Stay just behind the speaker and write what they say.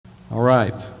All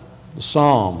right, the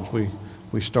Psalms.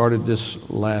 We started this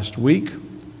last week.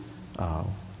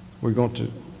 We're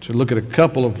going to look at a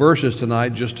couple of verses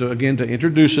tonight just to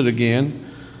introduce it again.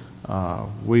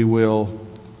 We will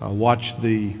watch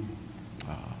the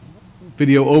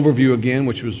video overview again,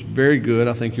 which was very good.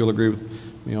 I think you'll agree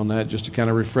with me on that, just to kind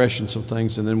of refresh some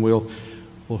things, and then we'll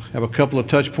have a couple of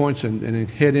touch points and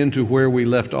head into where we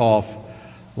left off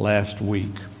last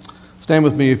week. Stand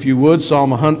with me if you would. Psalm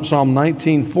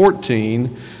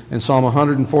 19:14 and Psalm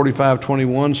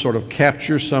 145:21 sort of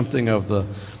capture something of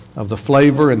the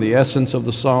flavor and the essence of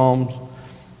the Psalms.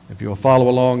 If you'll follow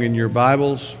along in your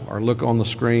Bibles or look on the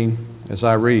screen as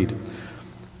I read.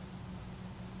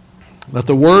 Let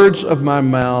the words of my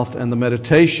mouth and the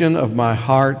meditation of my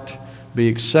heart be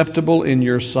acceptable in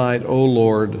your sight, O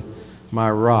Lord,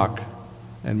 my rock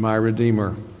and my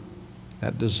redeemer.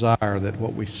 That desire that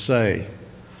what we say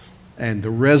and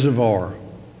the reservoir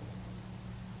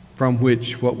from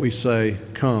which what we say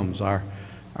comes, our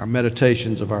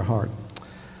meditations of our heart,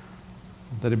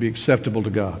 that it be acceptable to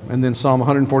God. And then Psalm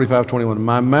 145:21,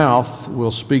 my mouth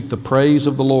will speak the praise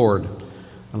of the Lord,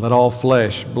 and let all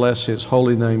flesh bless his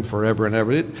holy name forever and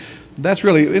ever. That's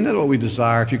really, isn't that what we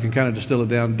desire? If you can kind of distill it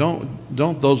down,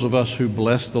 don't those of us who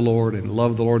bless the Lord and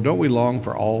love the Lord, don't we long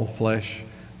for all flesh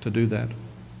to do that,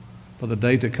 for the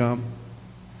day to come?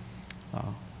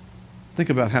 Think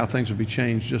about how things would be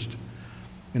changed just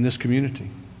in this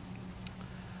community,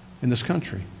 in this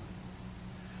country,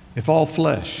 if all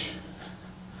flesh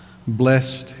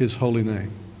blessed his holy name.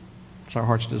 It's our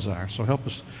heart's desire. So help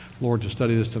us, Lord, to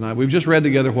study this tonight. We've just read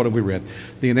together, what have we read?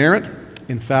 The inerrant,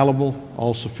 infallible,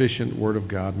 all-sufficient Word of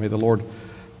God. May the Lord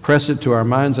press it to our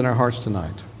minds and our hearts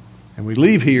tonight. And we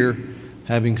leave here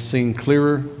having seen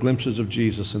clearer glimpses of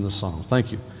Jesus in the Psalm.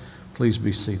 Thank you. Please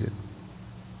be seated.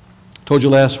 I told you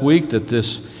last week that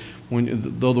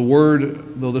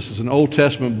though this is an Old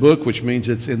Testament book, which means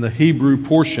it's in the Hebrew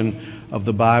portion of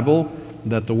the Bible,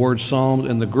 that the word psalm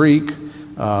in the Greek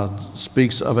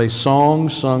speaks of a song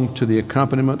sung to the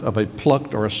accompaniment of a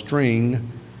plucked or a string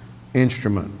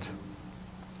instrument.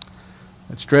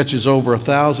 It stretches over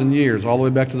 1,000 years, all the way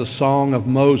back to the Song of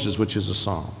Moses, which is a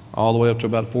psalm, all the way up to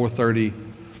about 430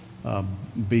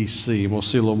 BC. And we'll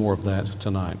see a little more of that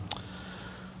tonight.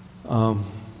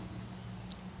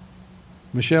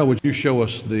 Michelle, would you show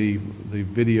us the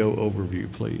video overview,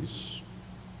 please?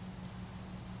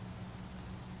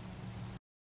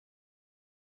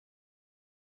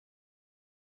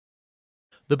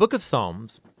 The Book of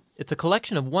Psalms, it's a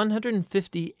collection of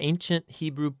 150 ancient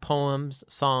Hebrew poems,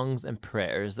 songs, and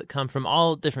prayers that come from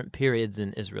all different periods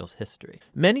in Israel's history.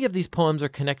 Many of these poems are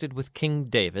connected with King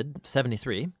David,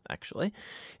 73 actually,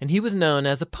 and he was known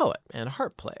as a poet and a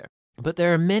harp player. But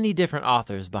there are many different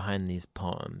authors behind these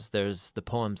poems. There's the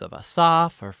poems of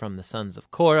Asaph, or from the sons of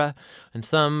Korah, and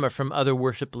some are from other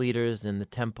worship leaders in the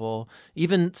temple.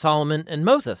 Even Solomon and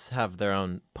Moses have their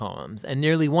own poems, and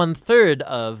nearly 1/3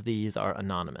 of these are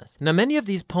anonymous. Now, many of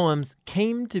these poems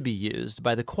came to be used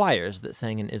by the choirs that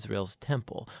sang in Israel's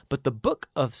temple, but the Book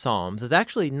of Psalms is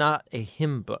actually not a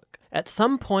hymn book. At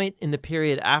some point in the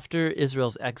period after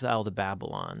Israel's exile to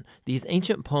Babylon, these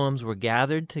ancient poems were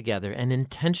gathered together and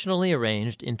intentionally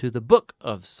arranged into the Book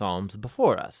of Psalms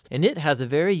before us. And it has a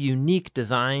very unique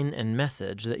design and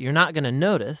message that you're not going to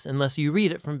notice unless you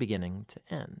read it from beginning to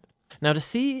end. Now, to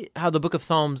see how the Book of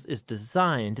Psalms is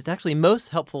designed, it's actually most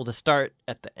helpful to start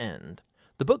at the end.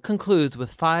 The book concludes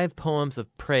with 5 poems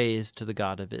of praise to the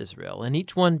God of Israel, and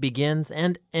each one begins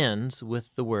and ends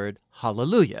with the word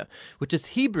hallelujah, which is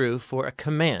Hebrew for a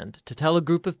command to tell a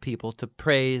group of people to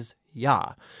praise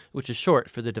Yah, which is short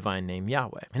for the divine name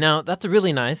Yahweh. Now, that's a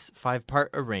really nice 5-part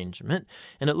arrangement,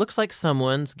 and it looks like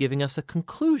someone's giving us a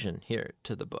conclusion here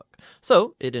to the book.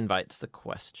 So it invites the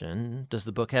question, does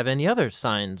the book have any other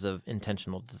signs of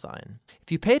intentional design?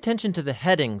 If you pay attention to the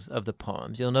headings of the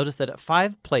poems, you'll notice that at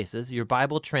 5 places, your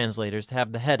Bible translators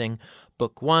have the heading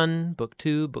Book 1, Book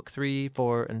 2, Book 3,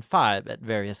 4, and 5 at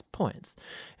various points,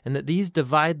 and that these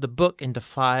divide the book into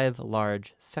 5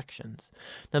 large sections.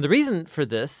 Now, the reason for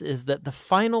this is that the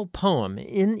final poem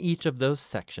in each of those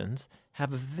sections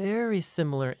have a very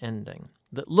similar ending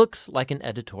that looks like an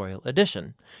editorial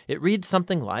addition. It reads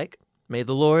something like, May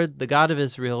the Lord, the God of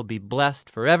Israel, be blessed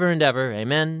forever and ever.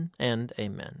 Amen and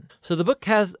amen. So the book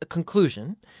has a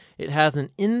conclusion. It has an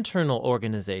internal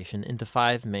organization into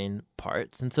 5 main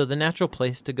parts. And so the natural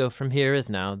place to go from here is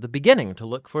now the beginning, to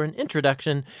look for an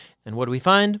introduction. And what do we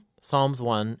find? Psalms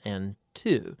 1 and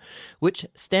 2, which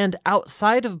stand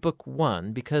outside of Book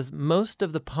 1 because most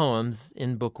of the poems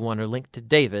in Book 1 are linked to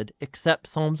David, except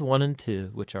Psalms 1 and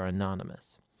 2, which are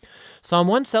anonymous. Psalm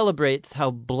 1 celebrates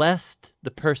how blessed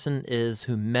the person is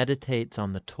who meditates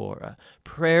on the Torah,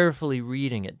 prayerfully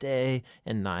reading it day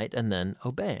and night and then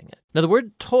obeying it. Now, the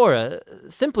word Torah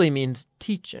simply means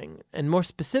teaching, and more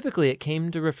specifically, it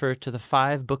came to refer to the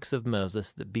 5 books of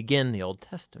Moses that begin the Old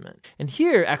Testament. And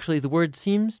here, actually, the word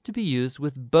seems to be used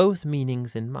with both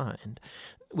meanings in mind,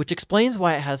 which explains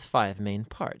why it has 5 main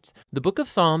parts. The book of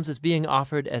Psalms is being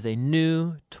offered as a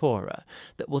new Torah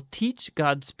that will teach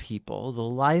God's people the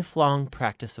lifelong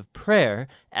practice of prayer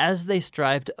as they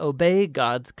strive to obey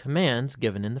God's commands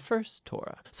given in the first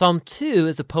Torah. Psalm 2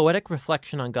 is a poetic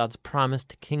reflection on God's promise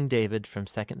to King David from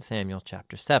 2 Samuel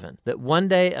chapter 7, that one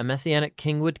day a messianic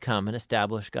king would come and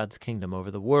establish God's kingdom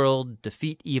over the world,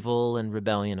 defeat evil and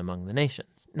rebellion among the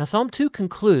nations. Now, Psalm 2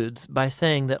 concludes by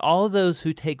saying that all those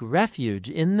who take refuge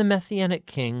in the messianic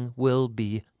king will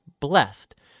be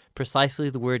blessed, precisely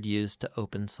the word used to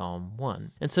open Psalm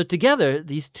 1. And so together,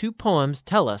 these 2 poems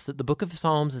tell us that the book of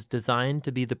Psalms is designed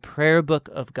to be the prayer book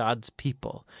of God's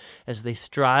people as they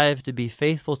strive to be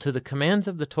faithful to the commands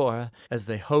of the Torah, as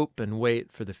they hope and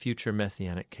wait for the future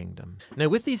messianic kingdom. Now,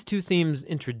 with these 2 themes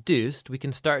introduced, we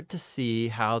can start to see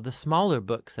how the smaller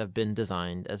books have been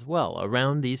designed as well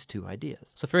around these 2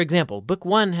 ideas. So, for example, Book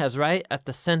 1 has right at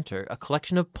the center a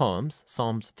collection of poems,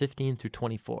 Psalms 15 through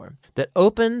 24, that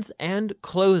opens and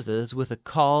closes with a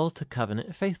call to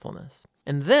covenant faithfulness.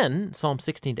 And then, Psalm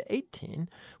 16 to 18,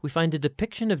 we find a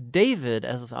depiction of David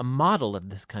as a model of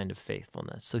this kind of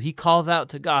faithfulness. So he calls out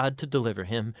to God to deliver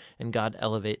him, and God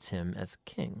elevates him as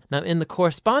king. Now, in the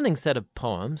corresponding set of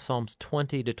poems, Psalms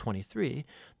 20 to 23,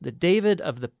 the David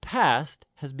of the past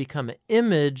has become an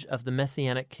image of the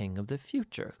messianic king of the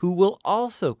future, who will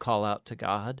also call out to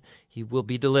God. He will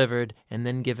be delivered and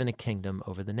then given a kingdom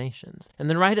over the nations. And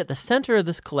then right at the center of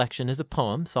this collection is a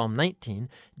poem, Psalm 19,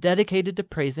 dedicated to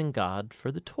praising God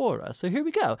for the Torah. So here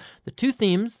we go. The 2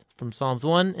 themes from Psalms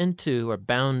 1 and 2 are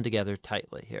bound together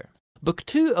tightly here. Book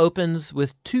 2 opens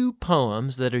with 2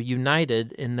 poems that are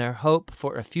united in their hope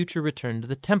for a future return to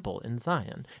the temple in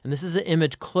Zion. And this is an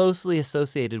image closely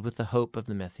associated with the hope of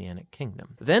the Messianic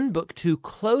kingdom. Then Book 2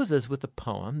 closes with a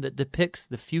poem that depicts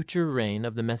the future reign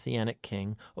of the Messianic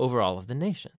king over all of the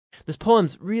nation. This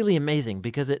poem's really amazing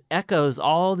because it echoes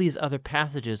all these other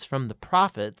passages from the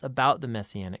prophets about the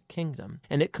Messianic kingdom.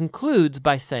 And it concludes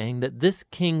by saying that this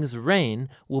king's reign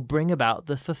will bring about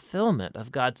the fulfillment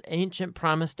of God's ancient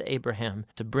promise to Abraham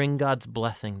to bring God's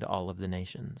blessing to all of the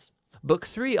nations. Book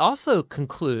 3 also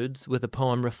concludes with a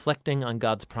poem reflecting on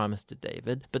God's promise to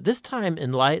David, but this time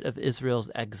in light of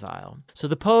Israel's exile. So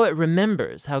the poet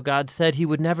remembers how God said he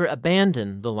would never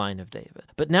abandon the line of David.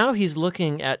 But now he's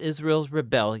looking at Israel's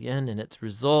rebellion and its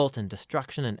result in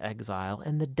destruction and exile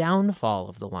and the downfall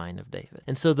of the line of David.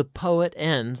 And so the poet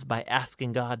ends by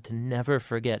asking God to never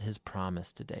forget his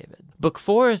promise to David. Book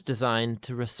 4 is designed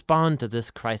to respond to this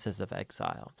crisis of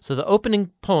exile. So the opening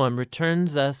poem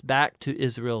returns us back to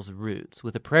Israel's roots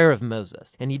with a prayer of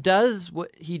Moses. And he does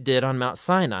what he did on Mount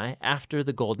Sinai after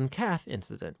the golden calf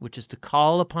incident, which is to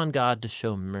call upon God to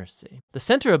show mercy. The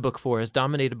center of Book 4 is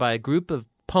dominated by a group of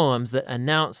poems that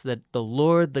announce that the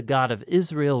Lord, the God of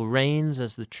Israel, reigns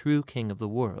as the true king of the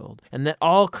world, and that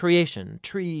all creation,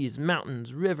 trees,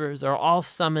 mountains, rivers, are all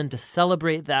summoned to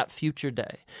celebrate that future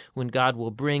day when God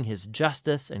will bring his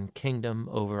justice and kingdom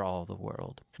over all the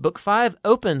world. Book 5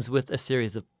 opens with a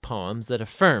series of poems that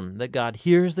affirm that God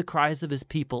hears the cries of his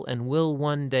people and will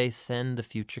one day send the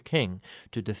future king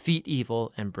to defeat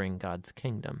evil and bring God's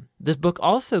kingdom. This book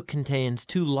also contains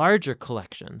 2 larger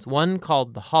collections, one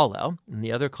called the Hallel and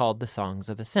the other called the Songs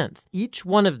of Ascents. Each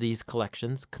one of these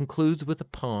collections concludes with a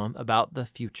poem about the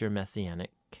future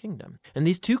messianic kingdom. And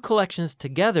these 2 collections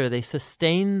together, they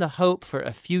sustain the hope for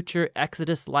a future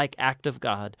Exodus-like act of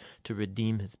God to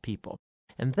redeem his people.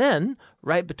 And then,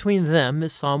 right between them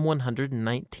is Psalm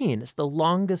 119. It's the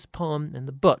longest poem in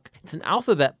the book. It's an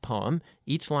alphabet poem.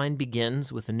 Each line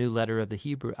begins with a new letter of the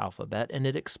Hebrew alphabet, and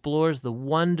it explores the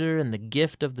wonder and the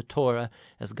gift of the Torah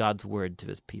as God's word to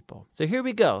his people. So here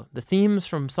we go. The themes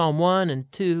from Psalm 1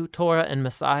 and 2, Torah and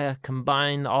Messiah,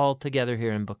 combined all together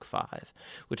here in Book 5,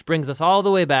 which brings us all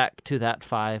the way back to that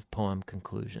 5-poem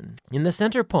conclusion. In the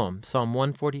center poem, Psalm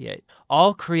 148,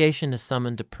 all creation is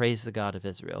summoned to praise the God of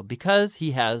Israel because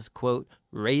he has, quote,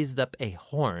 raised up a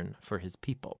horn for his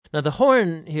people. Now the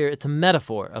horn here, it's a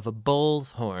metaphor of a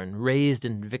bull's horn raised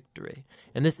in victory.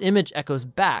 And this image echoes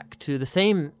back to the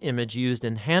same image used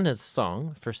in Hannah's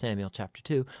song, 1 Samuel chapter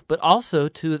 2, but also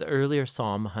to the earlier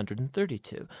Psalm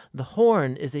 132. The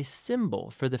horn is a symbol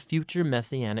for the future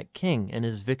messianic king and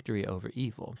his victory over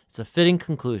evil. It's a fitting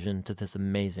conclusion to this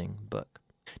amazing book.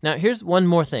 Now, here's one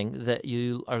more thing that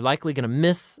you are likely going to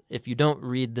miss if you don't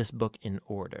read this book in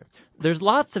order. There's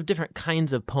lots of different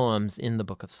kinds of poems in the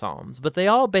book of Psalms, but they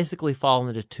all basically fall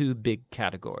into two big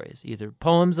categories, either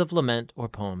poems of lament or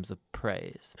poems of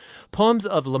praise. Poems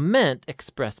of lament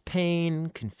express pain,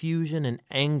 confusion, and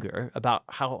anger about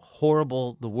how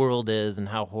horrible the world is and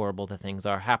how horrible the things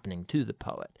are happening to the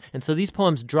poet. And so these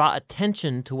poems draw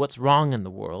attention to what's wrong in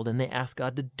the world, and they ask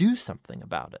God to do something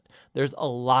about it. There's a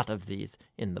lot of these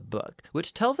in the book,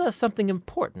 which tells us something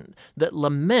important, that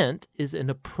lament is an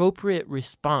appropriate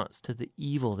response to the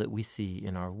evil that we see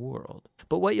in our world.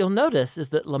 But what you'll notice is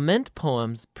that lament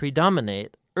poems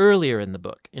predominate earlier in the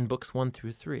book, in books 1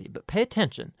 through 3. But pay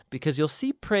attention, because you'll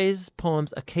see praise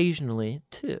poems occasionally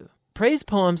too. Praise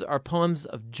poems are poems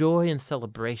of joy and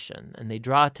celebration, and they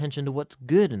draw attention to what's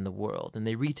good in the world, and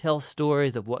they retell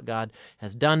stories of what God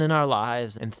has done in our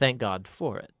lives and thank God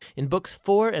for it. In books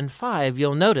 4 and 5,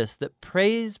 you'll notice that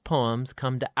praise poems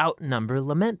come to outnumber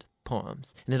lament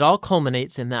poems, and it all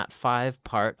culminates in that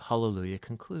 5-part hallelujah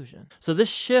conclusion. So this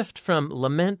shift from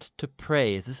lament to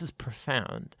praise, this is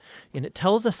profound, and it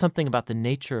tells us something about the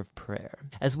nature of prayer.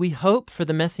 As we hope for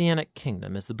the Messianic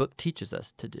kingdom, as the book teaches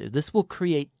us to do, this will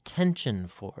create tension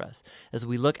for us as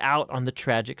we look out on the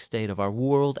tragic state of our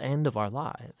world and of our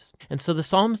lives. And so the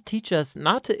Psalms teach us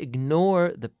not to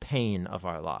ignore the pain of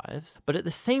our lives, but at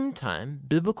the same time,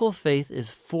 biblical faith is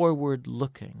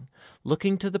forward-looking,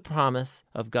 looking to the promise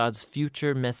of God's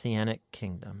future Messianic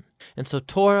kingdom. And so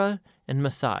Torah and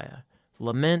Messiah,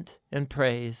 lament and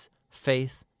praise,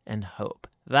 faith and hope.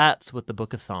 That's what the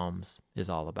book of Psalms is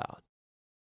all about.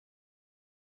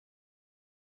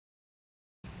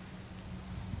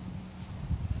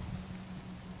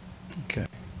 Okay.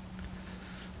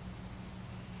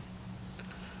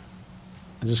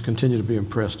 I just continue to be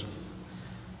impressed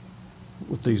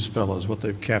with these fellows, what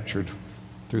they've captured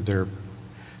through their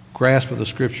grasp of the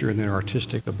Scripture and their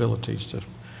artistic abilities to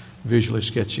visually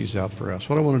sketch these out for us.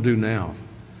 What I want to do now,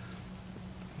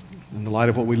 in the light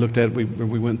of what we looked at, we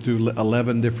went through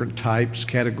 11 different types,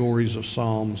 categories of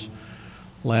Psalms.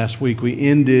 Last week we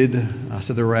ended, I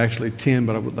said there were actually 10,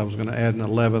 but I was going to add an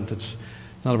 11th. It's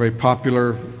not a very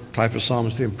popular type of psalm.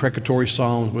 It's the imprecatory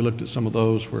psalms. We looked at some of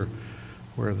those where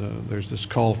there's this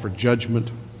call for judgment.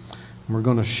 And we're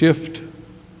going to shift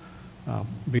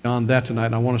beyond that tonight,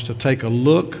 and I want us to take a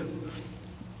look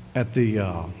at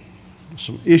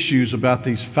some issues about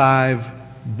these 5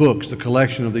 books, the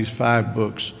collection of these 5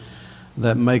 books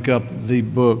that make up the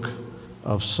book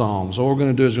of Psalms. All we're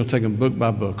going to do is we're going to take them book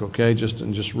by book, okay? Just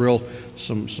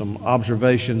some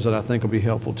observations that I think will be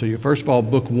helpful to you. First of all,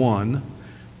 book 1,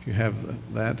 if you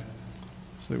have that.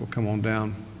 So we'll come on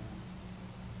down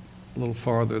a little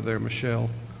farther there, Michelle.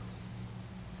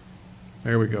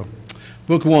 There we go.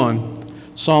 Book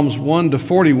 1, Psalms 1 to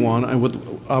 41,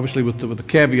 and obviously with the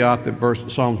caveat that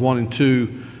Psalms 1 and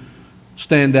 2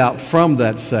 stand out from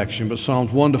that section, but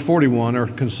Psalms 1 to 41 are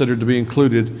considered to be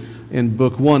included in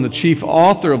Book 1. The chief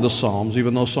author of the Psalms,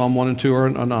 even though Psalm 1 and 2 are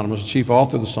anonymous, the chief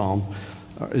author of the Psalm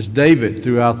is David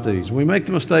throughout these. We make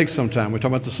the mistake sometimes. We talk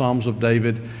about the Psalms of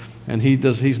David, and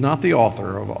he's not the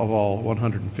author of all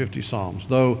 150 Psalms,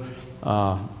 though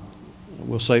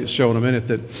we'll show in a minute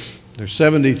that there's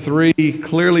 73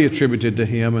 clearly attributed to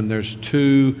him, and there's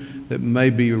 2 that may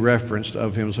be referenced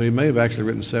of him. So he may have actually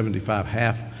written 75,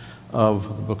 half of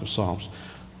the book of Psalms.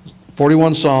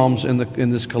 41 Psalms in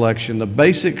this collection. The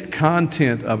basic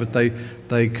content of it,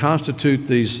 they constitute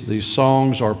these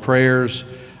songs or prayers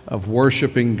of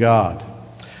worshiping God.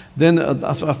 Then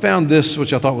I found this,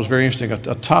 which I thought was very interesting,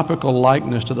 a topical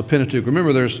likeness to the Pentateuch.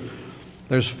 Remember,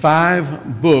 there's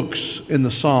 5 books in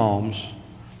the Psalms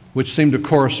which seem to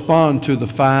correspond to the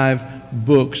 5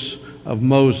 books of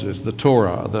Moses, the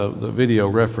Torah. The video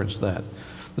referenced that.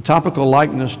 The topical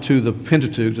likeness to the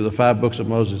Pentateuch, to the 5 books of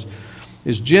Moses,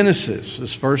 is Genesis.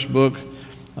 This first book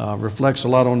reflects a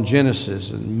lot on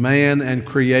Genesis and man and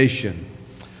creation.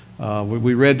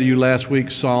 We read to you last week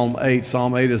Psalm 8.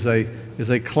 Psalm 8 is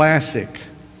a classic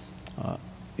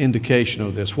indication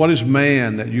of this. What is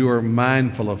man that you are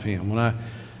mindful of him? When I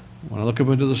look up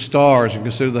into the stars and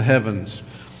consider the heavens.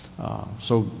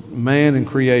 So man and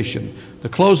creation. The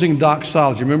closing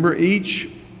doxology. Remember, each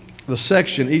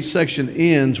section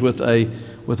ends with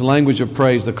language of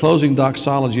praise. The closing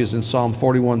doxology is in Psalm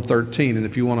 41:13, and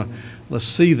if you want to, let's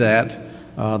see that.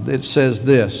 It says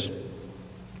this: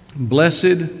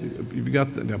 Blessed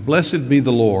be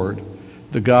the Lord,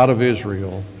 the God of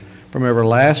Israel, from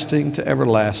everlasting to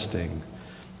everlasting.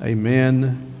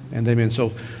 Amen and amen.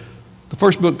 So the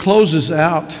first book closes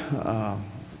out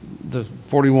the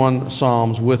 41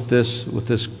 Psalms with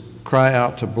this cry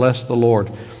out to bless the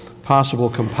Lord. Possible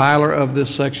compiler of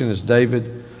this section is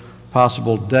David.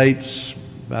 Possible dates,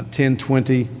 about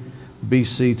 1020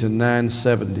 BC to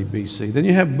 970 BC. Then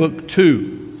you have Book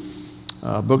 2.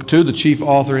 Book 2, the chief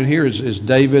author in here is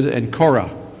David and Korah.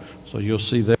 So you'll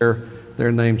see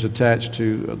their names attached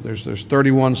to, there's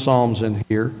 31 psalms in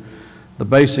here. The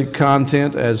basic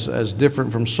content, as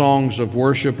different from songs of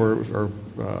worship or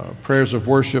prayers of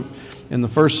worship in the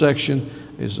first section,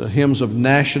 is hymns of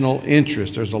national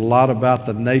interest. There's a lot about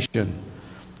the nation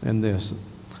in this.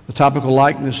 The topical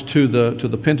likeness to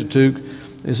the Pentateuch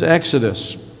is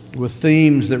Exodus, with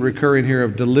themes that recur in here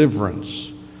of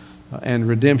deliverance and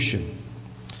redemption.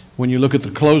 When you look at the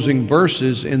closing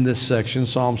verses in this section,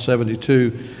 Psalm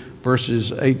 72,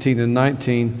 verses 18 and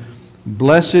 19,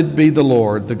 "Blessed be the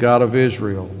Lord, the God of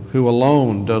Israel, who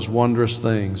alone does wondrous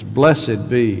things. Blessed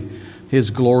be his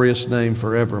glorious name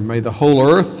forever. May the whole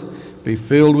earth be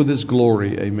filled with his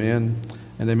glory." Amen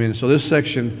and amen. So this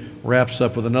section wraps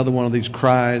up with another one of these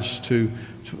cries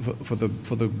for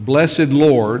the blessed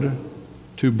Lord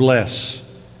to bless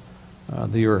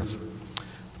the earth.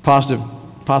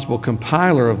 Possible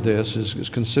compiler of this is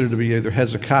considered to be either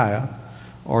Hezekiah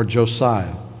or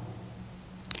Josiah.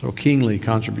 So kingly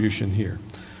contribution here.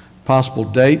 Possible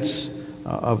dates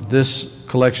of this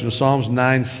collection of Psalms,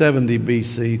 970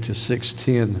 BC to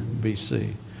 610 BC.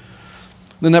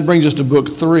 Then that brings us to Book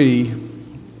 3,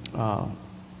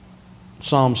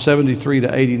 Psalm 73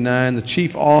 to 89. The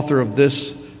chief author of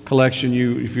this collection,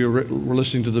 if you were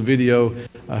listening to the video,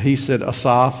 he said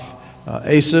Asaph.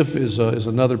 Asaph is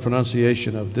another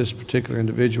pronunciation of this particular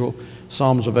individual.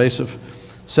 Psalms of Asaph.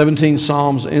 17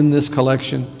 psalms in this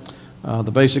collection.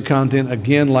 The basic content,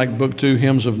 again, like Book 2,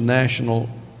 hymns of national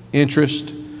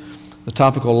interest. The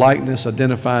topical likeness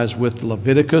identifies with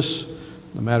Leviticus,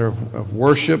 the matter of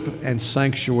worship and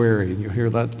sanctuary. You'll hear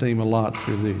that theme a lot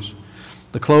through these.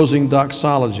 The closing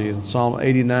doxology in Psalm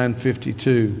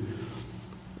 89:52.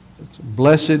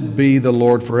 Blessed be the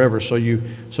Lord forever. So you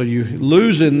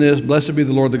lose in this, blessed be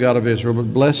the Lord, the God of Israel,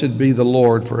 but blessed be the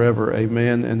Lord forever.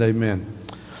 Amen and amen.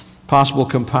 Possible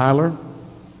compiler,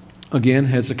 again,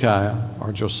 Hezekiah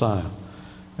or Josiah.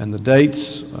 And the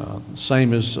dates,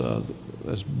 same as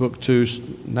Book 2,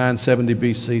 970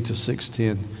 BC to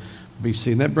 610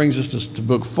 BC. And that brings us to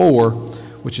Book 4,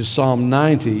 which is Psalm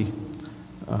 90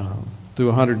 through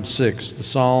 106. The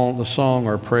song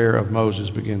or prayer of Moses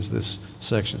begins this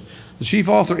section. The chief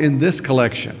author in this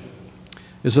collection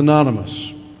is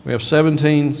anonymous. We have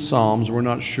 17 psalms. We're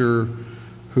not sure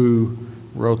who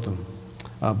wrote them.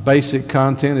 Basic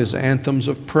content is anthems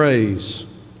of praise.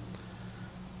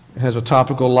 It has a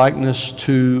topical likeness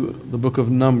to the book of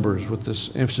Numbers, with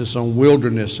this emphasis on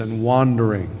wilderness and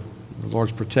wandering, the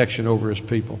Lord's protection over his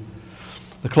people.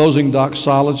 The closing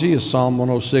doxology is Psalm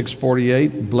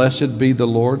 106:48. Blessed be the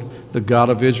Lord, the God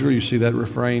of Israel. You see that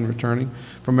refrain returning.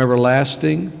 From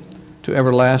everlasting to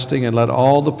everlasting, and let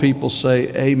all the people say,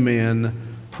 Amen,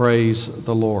 praise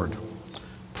the Lord.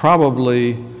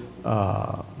 Probably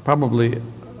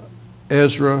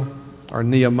Ezra or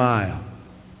Nehemiah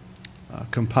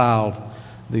compiled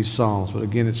these psalms, but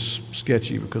again, it's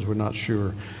sketchy because we're not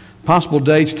sure. Possible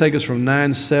dates take us from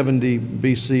 970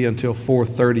 BC until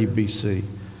 430 BC. And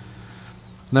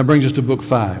that brings us to Book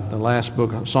 5, the last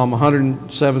book, Psalm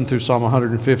 107 through Psalm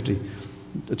 150.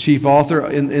 The chief author,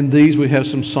 in these we have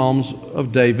some Psalms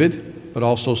of David, but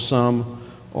also some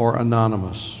are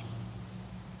anonymous.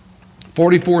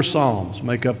 44 Psalms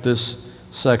make up this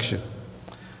section.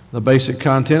 The basic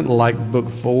content, like Book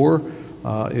 4,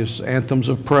 is anthems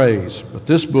of praise. But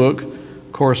this book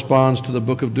corresponds to the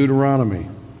book of Deuteronomy,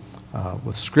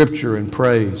 with scripture and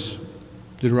praise.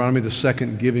 Deuteronomy, the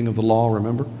second giving of the law,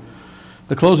 remember?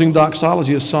 The closing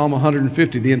doxology is Psalm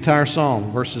 150, the entire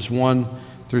psalm, verses 1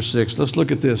 through 6. Let's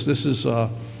look at this. This is,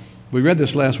 we read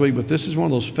this last week, but this is one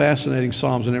of those fascinating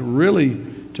psalms, and it really,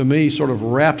 to me, sort of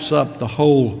wraps up the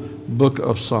whole book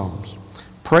of Psalms.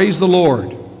 Praise the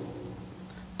Lord.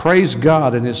 Praise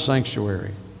God in his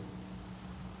sanctuary.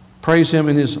 Praise him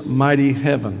in his mighty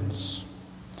heavens.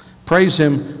 Praise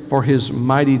him for his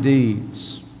mighty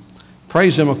deeds.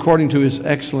 Praise him according to his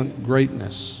excellent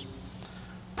greatness.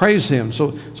 Praise him.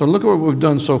 So look at what we've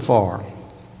done so far.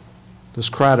 This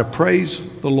cry to praise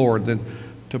the Lord, then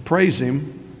to praise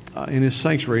him in his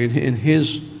sanctuary, in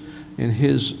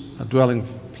his dwelling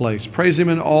place. Praise him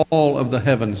in all of the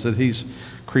heavens that he's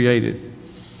created.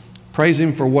 Praise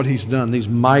him for what he's done, these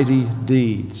mighty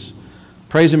deeds.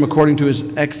 Praise him according to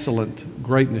his excellent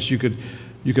greatness. You could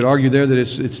argue there that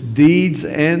it's deeds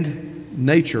and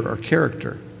nature or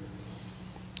character.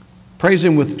 Praise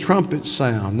him with trumpet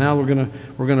sound. Now we're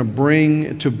going to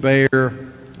bring to bear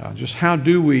just how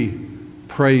do we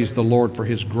praise the Lord for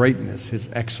His greatness, His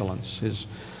excellence,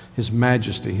 His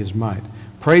majesty, His might.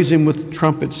 Praise Him with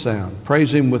trumpet sound.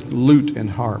 Praise Him with lute and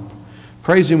harp.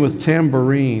 Praise Him with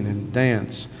tambourine and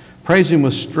dance. Praise Him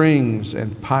with strings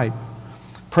and pipe.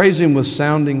 Praise Him with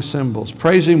sounding cymbals.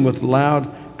 Praise Him with loud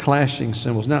clashing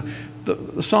cymbals. Now,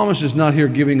 the psalmist is not here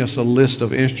giving us a list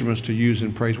of instruments to use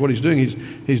in praise. What he's doing,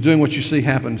 he's doing what you see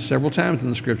happen several times in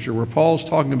the Scripture, where Paul's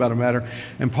talking about a matter,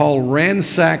 and Paul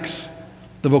ransacks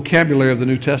the vocabulary of the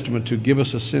New Testament to give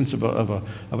us a sense of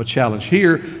a challenge.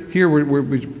 Here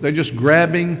they're just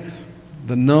grabbing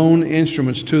the known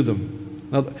instruments to them.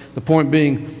 Now, the point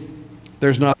being,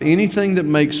 there's not anything that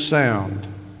makes sound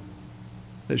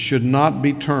that should not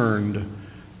be turned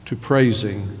to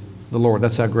praising the Lord.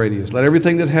 That's how great He is. Let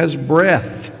everything that has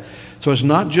breath. So it's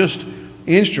not just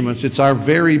instruments, it's our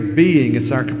very being,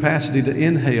 it's our capacity to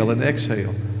inhale and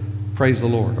exhale. Praise the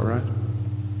Lord, all right?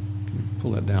 Can you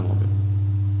pull that down a little bit?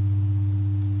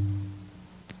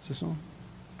 Is this on?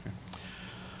 Okay.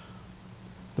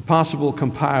 The possible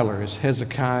compiler is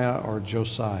Hezekiah or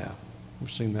Josiah. We've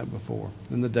seen that before.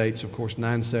 And the dates, of course,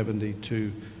 970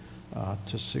 to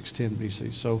 610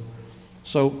 BC.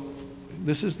 So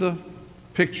this is the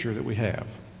picture that we have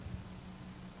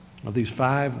of these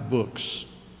 5 books.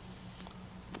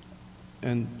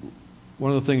 And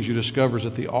one of the things you discover is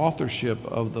that the authorship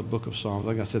of the book of Psalms,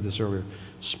 like I said this earlier,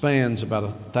 spans about a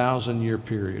 1,000-year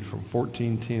period from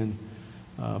 1410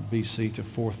 BC to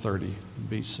 430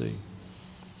 BC.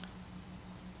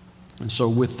 And so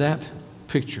with that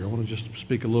picture, I want to just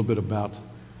speak a little bit about,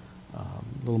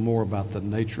 a little more about the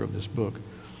nature of this book.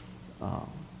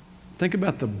 Think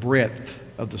about the breadth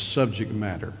of the subject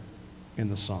matter in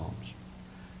the Psalms.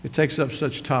 It takes up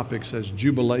such topics as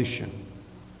jubilation,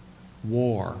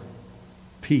 war,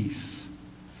 peace,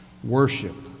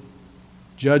 worship,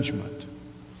 judgment,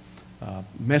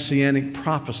 messianic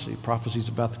prophecy, prophecies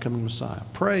about the coming Messiah,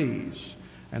 praise,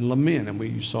 and lament, and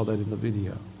you saw that in the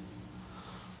video.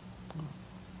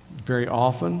 Very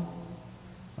often,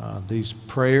 these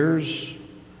prayers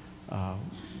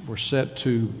were set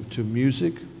to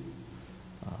music.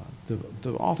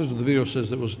 The authors of the video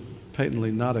says it was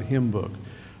patently not a hymn book.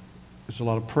 There's a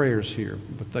lot of prayers here,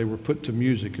 but they were put to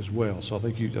music as well. So I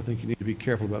think you need to be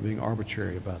careful about being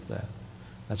arbitrary about that.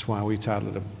 That's why we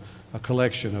titled it a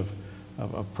collection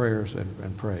of prayers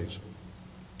and praise.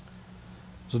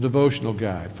 It's a devotional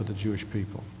guide for the Jewish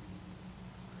people.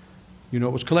 You know,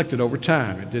 it was collected over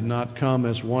time. It did not come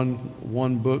as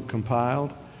one book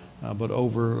compiled, but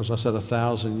over, as I said,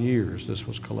 1,000 years this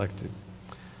was collected.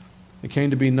 It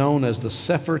came to be known as the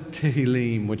Sefer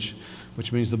Tehillim,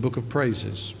 which means the book of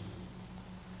praises.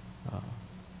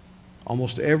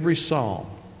 Almost every psalm,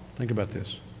 think about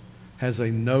this, has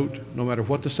a note, no matter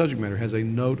what the subject matter, has a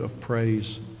note of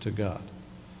praise to God.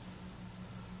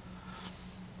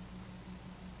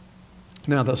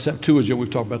 Now, the Septuagint, we've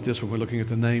talked about this when we're looking at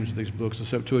the names of these books. The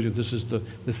Septuagint, this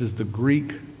is the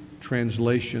Greek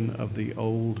translation of the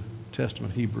Old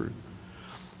Testament Hebrew.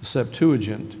 The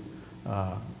Septuagint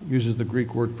uses the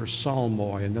Greek word for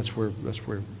psalmoi, and that's where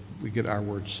we get our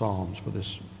word psalms for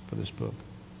this book.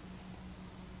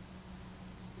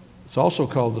 It's also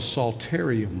called the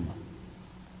Psalterium,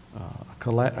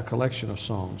 a collection of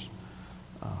songs.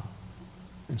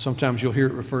 And sometimes you'll hear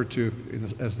it referred to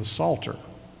as the Psalter.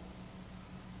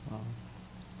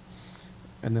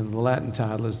 And then the Latin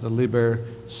title is the Liber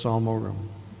Psalmorum,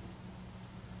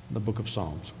 the book of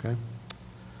Psalms, okay?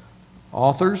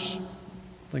 Authors,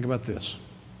 think about this.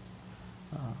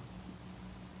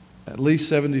 At least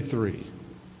 73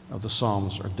 of the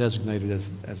Psalms are designated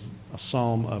as a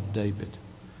Psalm of David.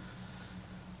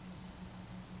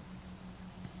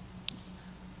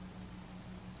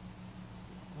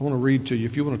 I want to read to you,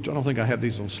 if you want to, I don't think I have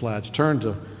these on slides. Turn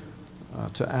to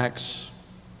Acts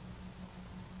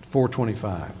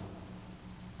 4:25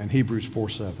 and Hebrews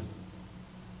 4:7.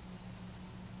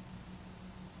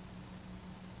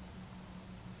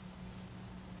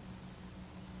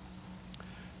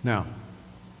 Now,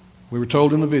 we were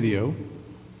told in the video,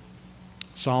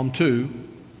 Psalm 2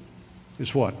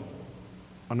 is what?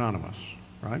 Anonymous,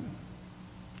 right?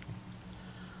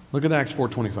 Look at Acts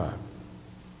 4:25.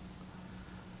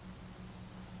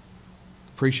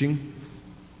 Preaching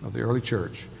of the early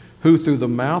church, who through the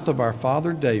mouth of our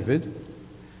father David,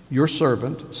 your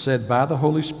servant, said by the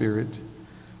Holy Spirit,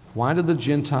 why do the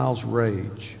Gentiles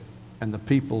rage and the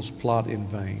peoples plot in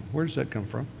vain? Where does that come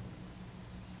from?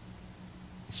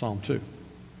 Psalm 2.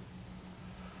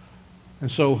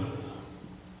 And so,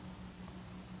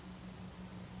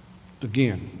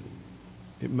 again,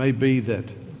 it may be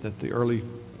that the early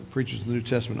preachers of the New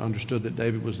Testament understood that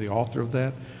David was the author of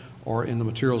that, or in the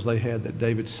materials they had that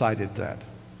David cited that.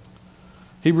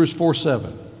 Hebrews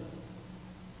 4:7.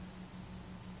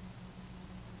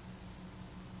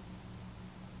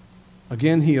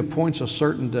 Again, he appoints a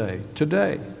certain day,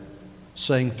 today,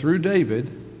 saying through David,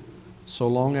 so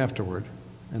long afterward,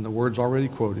 and the words already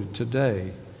quoted,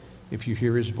 today, if you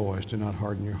hear his voice, do not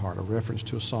harden your heart, a reference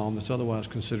to a psalm that's otherwise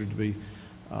considered to be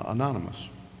anonymous.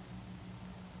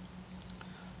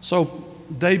 So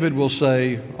David will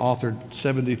say authored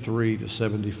 73 to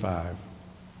 75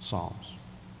 psalms.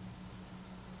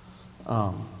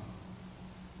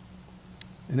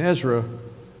 In Ezra,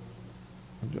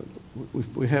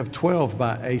 we have 12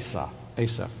 by Asaph.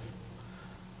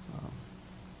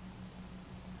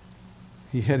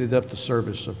 He headed up the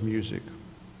service of music.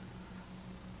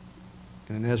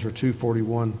 And in Ezra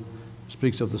 2:41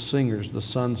 speaks of the singers, the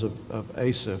sons of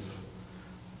Asaph.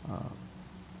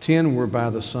 10 were by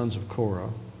the sons of Korah.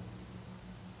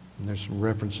 And there's some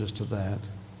references to that.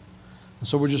 And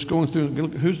so we're just going through,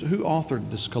 who authored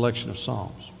this collection of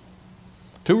psalms?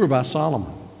 2 were by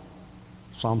Solomon,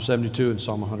 Psalm 72 and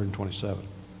Psalm 127.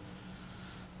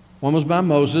 One was by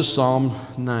Moses, Psalm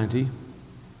 90.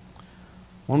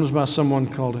 One was by someone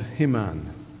called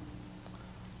Heman,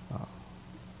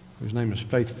 whose name is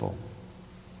Faithful.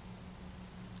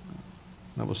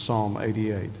 That was Psalm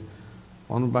 88.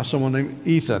 One was by someone named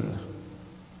Ethan,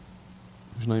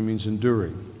 whose name means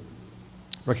enduring,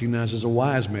 recognized as a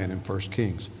wise man in 1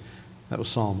 Kings. That was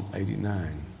Psalm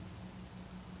 89.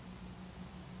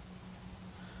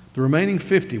 The remaining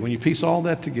 50, when you piece all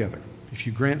that together, if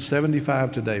you grant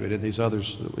 75 to David and these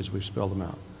others as we've spelled them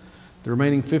out, the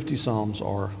remaining 50 psalms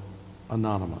are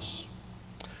anonymous.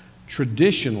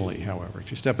 Traditionally, however,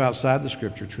 if you step outside the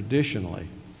scripture, traditionally,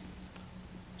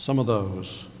 some of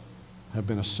those have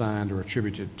been assigned or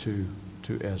attributed to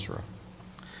Ezra.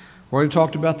 We already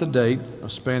talked about the date,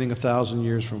 spanning 1,000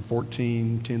 years from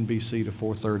 1410 BC to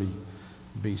 430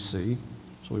 BC,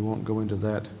 so we won't go into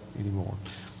that anymore.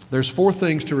 There's 4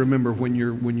 things to remember when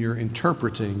you're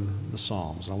interpreting the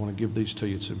Psalms. I want to give these to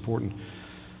you. It's important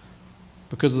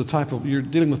because of the type of, you're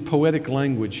dealing with poetic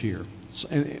language here.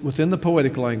 And within the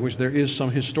poetic language, there is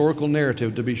some historical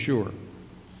narrative to be sure,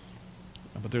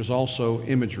 but there's also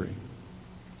imagery.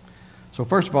 So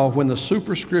first of all, when the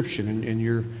superscription, and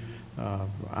you're,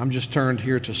 I'm just turned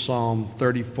here to Psalm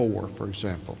 34, for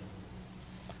example,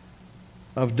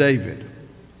 of David,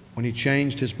 when he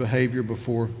changed his behavior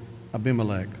before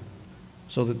Abimelech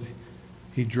so that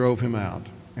he drove him out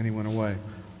and he went away.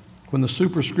 When the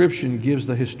superscription gives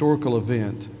the historical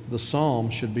event, the psalm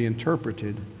should be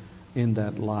interpreted in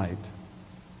that light.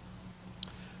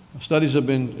 Studies have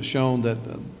been shown that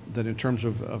in terms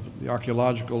of the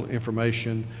archaeological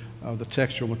information, the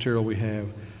textual material we have,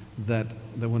 that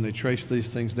when they trace these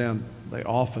things down, they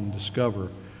often discover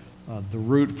the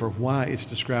root for why it's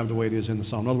described the way it is in the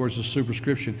psalm. In other words, the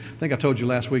superscription. I think I told you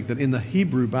last week that in the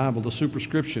Hebrew Bible, the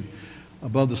superscription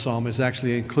above the psalm is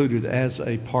actually included as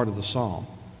a part of the psalm.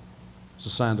 It's a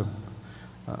sign of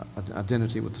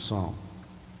identity with the psalm.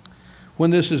 When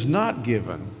this is not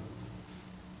given,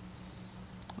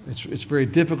 it's very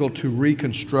difficult to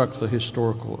reconstruct the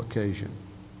historical occasion.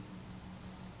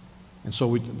 And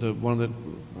so one of the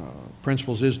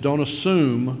principles is don't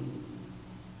assume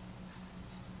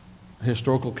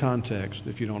historical context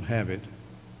if you don't have it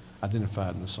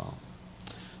identified in the psalm.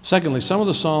 Secondly, some of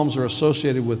the psalms are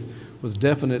associated with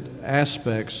definite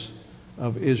aspects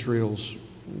of Israel's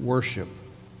worship.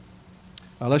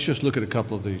 Let's just look at a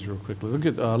couple of these real quickly.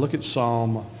 Look at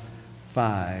Psalm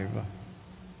 5,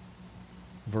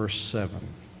 verse 7.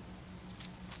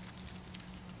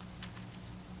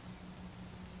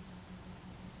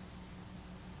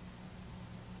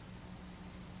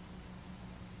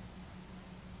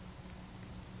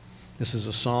 This is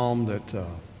a psalm that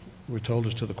we're told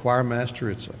is to the choir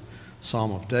master. It's a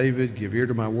psalm of David. Give ear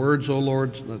to my words, O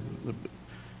Lord. You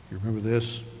remember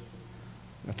this?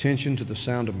 Attention to the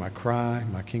sound of my cry,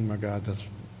 my King, my God.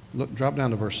 Drop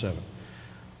down to verse 7.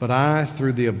 But I,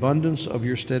 through the abundance of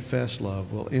your steadfast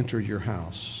love, will enter your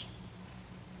house.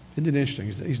 Isn't it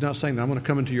interesting? He's not saying that I'm going to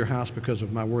come into your house because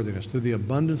of my worthiness. Through the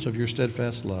abundance of your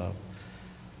steadfast love,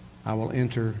 I will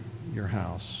enter your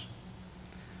house.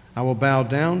 I will bow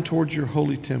down towards your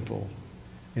holy temple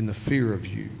in the fear of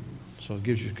you. So it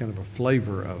gives you kind of a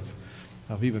flavor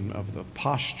of even of the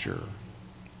posture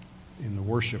in the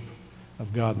worship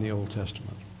of God in the Old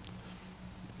Testament.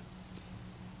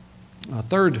 A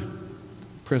third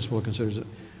principle considers that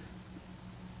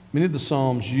many of the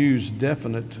Psalms use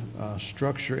definite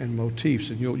structure and motifs,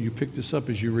 and you pick this up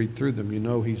as you read through them. You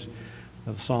know he's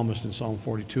the psalmist in Psalm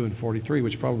 42 and 43,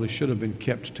 which probably should have been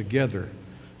kept together.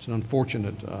 It's an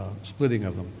unfortunate splitting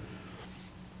of them.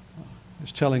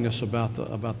 It's telling us about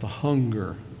the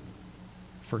hunger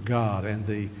for God and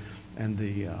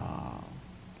the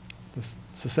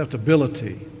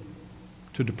susceptibility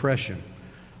to depression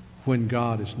when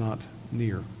God is not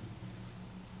near.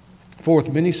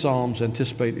 Fourth, many psalms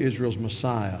anticipate Israel's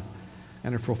Messiah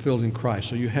and are fulfilled in Christ.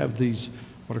 So you have these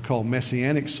what are called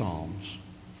messianic psalms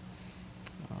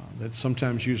that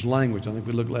sometimes use language. I think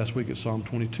we looked last week at Psalm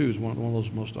 22 is one of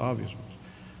those most obvious ones.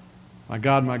 My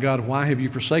God, why have you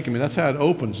forsaken me? That's how it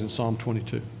opens in Psalm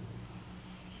 22.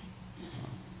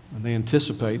 And they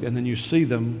anticipate, and then you see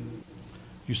them,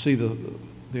 you see the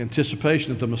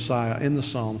anticipation of the Messiah in the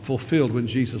psalm fulfilled when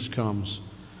Jesus comes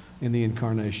in the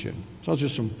incarnation. So it's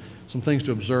just some things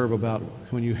to observe about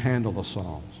when you handle the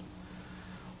psalms.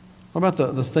 What about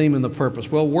the theme and the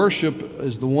purpose? Well, worship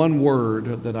is the one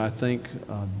word that I think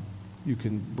you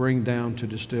can bring down to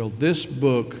distill. This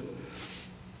book,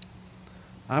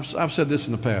 I've said this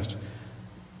in the past.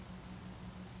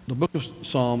 The book of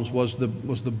Psalms was the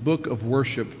book of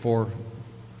worship for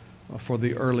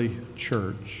the early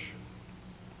church.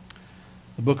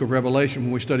 The book of Revelation,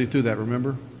 when we studied through that,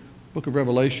 remember? The book of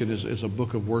Revelation is a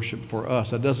book of worship for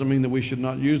us. That doesn't mean that we should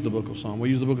not use the book of Psalm. We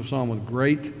use the book of Psalm with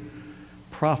great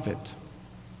profit.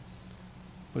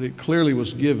 But it clearly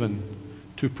was given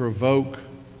to provoke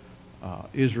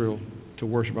Israel to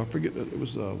worship. I forget, it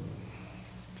was,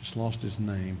 just lost his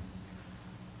name.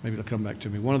 Maybe it'll come back to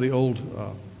me. One of the old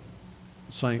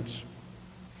saints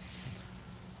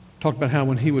talked about how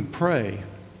when he would pray,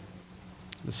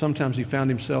 that sometimes he found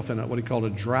himself in what he called a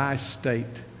dry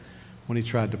state when he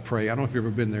tried to pray. I don't know if you've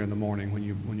ever been there in the morning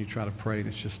when you try to pray and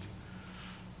it's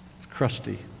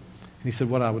crusty. And he said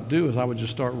what I would do is I would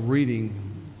just start reading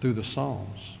through the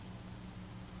Psalms.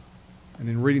 And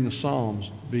in reading the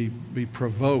Psalms, be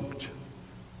provoked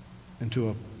into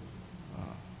a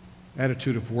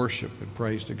attitude of worship and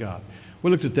praise to God.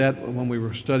 We looked at that when we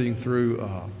were studying through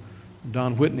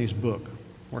Don Whitney's book,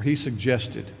 where he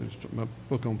suggested, a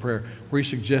book on prayer, where he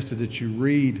suggested that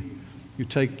you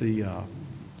take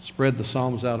spread the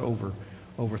Psalms out over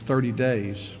 30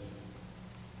 days,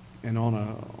 and on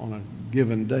a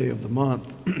given day of the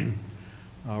month,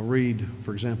 read,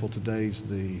 for example, today's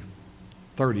the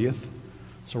 30th,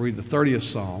 so read the 30th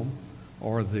Psalm,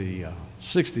 or the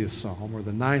 60th Psalm, or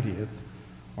the 90th,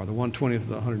 or the 120th,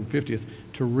 the 150th,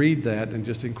 to read that and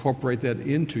just incorporate that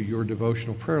into your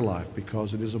devotional prayer life,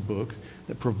 because it is a book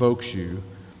that provokes you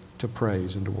to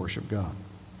praise and to worship God.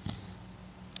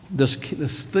 This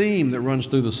theme that runs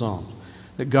through the Psalms,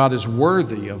 that God is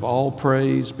worthy of all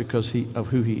praise because of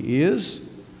who He is,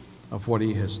 of what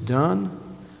He has done,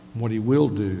 and what He will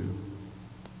do,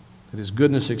 that His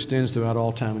goodness extends throughout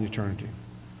all time and eternity.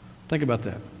 Think about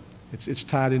that. It's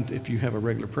tied in, if you have a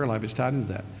regular prayer life, it's tied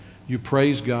into that. You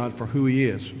praise God for who He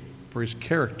is, for His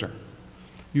character.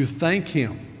 You thank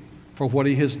Him for what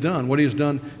He has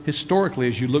done historically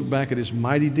as you look back at His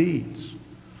mighty deeds,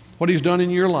 what He's done in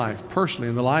your life personally,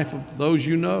 in the life of those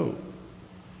you know.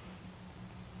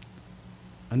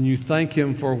 And you thank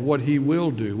Him for what He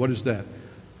will do. What is that?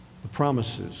 The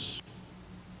promises.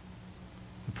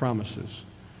 The promises.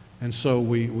 And so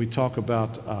we talk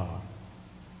about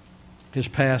His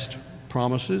past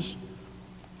promises,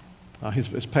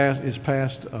 His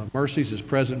past mercies, His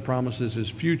present promises, His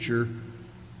future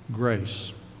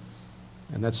grace.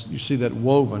 And you see that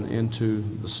woven into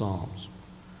the Psalms.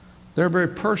 They're a very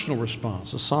personal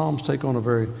response. The Psalms take on a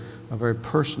very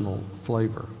personal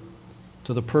flavor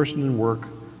to the person and work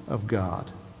of God.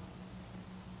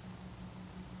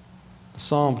 The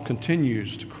Psalm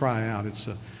continues to cry out. It's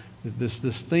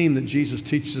this theme that Jesus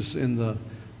teaches us in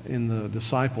the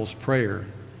disciples' prayer.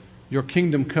 Your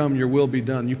kingdom come, your will be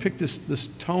done. You pick this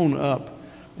tone up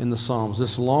in the Psalms,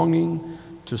 this longing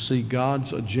to see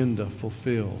God's agenda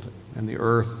fulfilled and the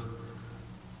earth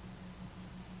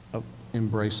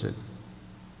embrace it.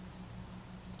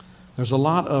 There's a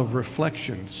lot of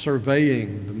reflection,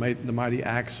 surveying the mighty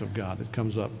acts of God that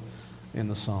comes up in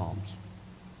the Psalms.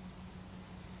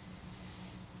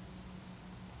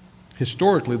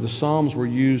 Historically, the Psalms were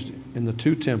used in the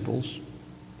two temples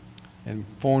and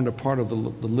formed a part of the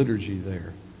liturgy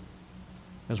there,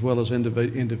 as well as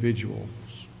individuals'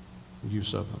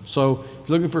 use of them. So if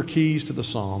you're looking for keys to the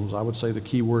Psalms, I would say the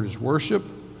key word is worship.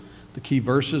 The key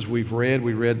verses we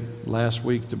read last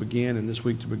week to begin, and this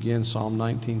week to begin, Psalm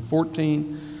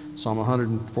 19:14, Psalm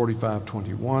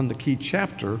 145:21. The key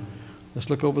chapter, let's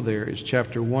look over there, is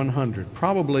chapter 100.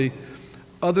 Probably,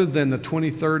 other than the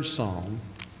 23rd Psalm,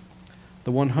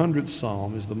 the 100th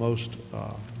Psalm is the most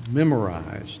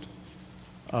memorized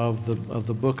of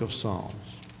the book of Psalms.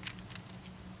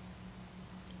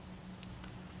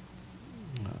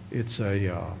 It's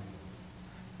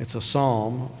It's a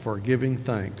psalm for giving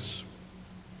thanks.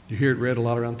 You hear it read a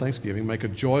lot around Thanksgiving. Make a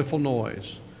joyful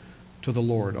noise to the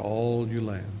Lord, all you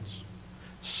lands.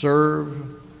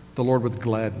 Serve the Lord with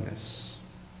gladness.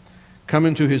 Come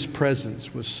into his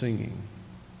presence with singing.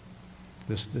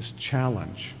 This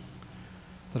challenge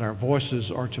that our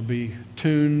voices are to be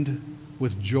tuned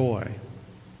with joy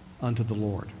unto the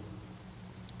Lord.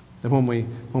 That when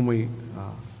we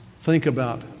think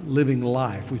about living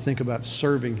life, we think about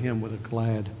serving him with a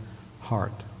glad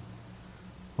heart.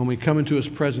 When we come into his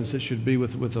presence, it should be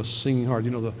with a singing heart.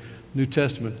 You know, the New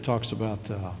Testament talks about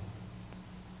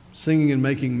singing and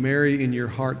making merry in your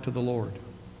heart to the Lord.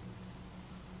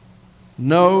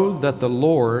 Know that the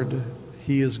Lord,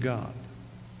 he is God.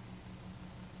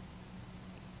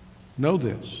 Know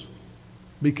this.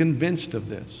 Be convinced of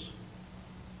this.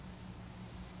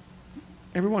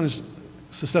 Everyone is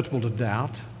susceptible to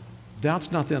doubt.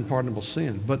 Doubt's not the unpardonable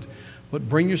sin. But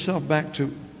bring yourself back to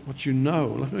what you know.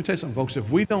 Let me tell you something, folks. If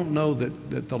we don't know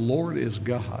that the Lord is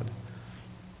God,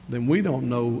 then we don't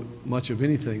know much of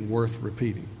anything worth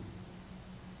repeating.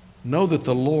 Know that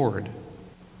the Lord,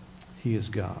 he is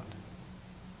God.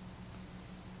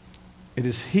 It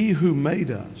is he who made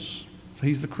us. So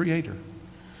he's the creator.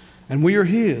 And we are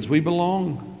his. We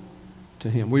belong to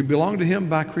him. We belong to him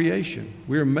by creation.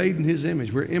 We are made in his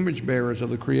image. We're image bearers of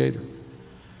the creator.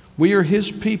 We are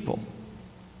his people,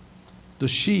 the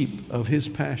sheep of his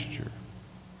pasture.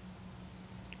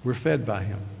 We're fed by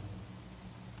him.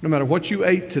 No matter what you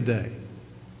ate today,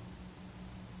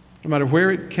 no matter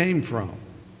where it came from,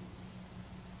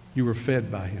 you were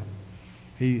fed by him.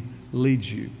 He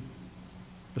leads you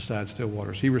beside still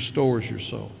waters. He restores your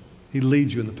soul. He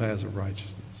leads you in the paths of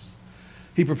righteousness.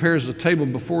 He prepares a table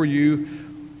before you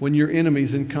when your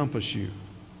enemies encompass you.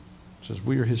 It says,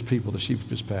 we are his people, the sheep of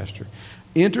his pasture.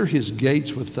 Enter his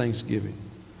gates with thanksgiving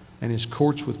and his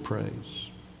courts with praise.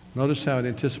 Notice how it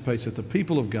anticipates that the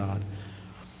people of God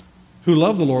who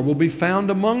love the Lord will be found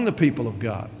among the people of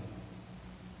God.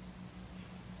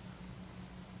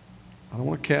 I don't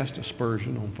want to cast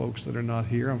aspersion on folks that are not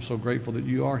here. I'm so grateful that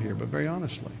you are here. But very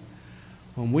honestly,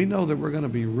 when we know that we're going to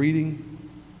be reading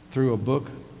through a book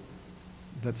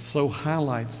that so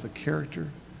highlights the character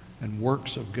and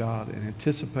works of God and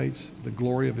anticipates the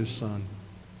glory of his Son,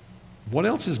 what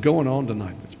else is going on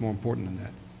tonight that's more important than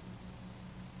that?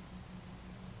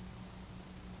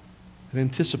 It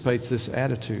anticipates this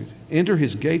attitude. Enter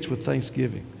his gates with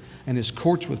thanksgiving and his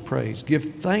courts with praise. Give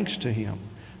thanks to him.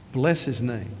 Bless his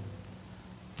name.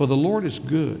 For the Lord is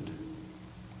good.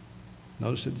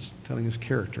 Notice it's telling his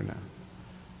character now.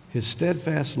 His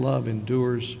steadfast love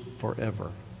endures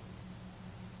forever.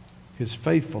 His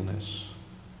faithfulness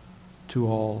to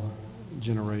all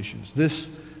generations. This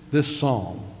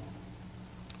psalm,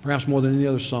 perhaps more than any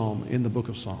other psalm in the book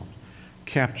of Psalms,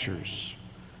 captures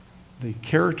the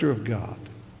character of God,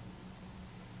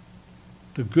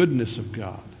 the goodness of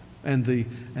God, and the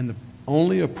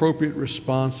only appropriate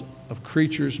response of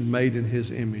creatures made in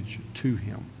his image to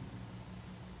him.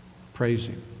 Praise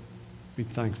him. Be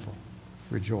thankful.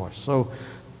 Rejoice. So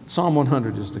Psalm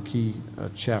 100 is the key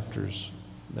chapters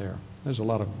there. There's a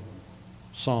lot of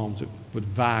psalms that would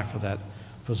vie for that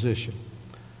position.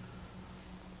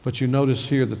 But you notice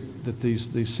here that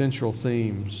these central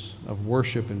themes of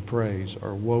worship and praise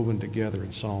are woven together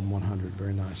in Psalm 100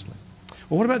 very nicely.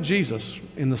 Well, what about Jesus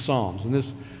in the Psalms? And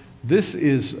this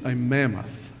is a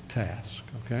mammoth task,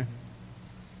 okay?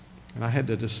 And I had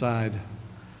to decide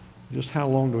just how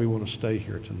long do we want to stay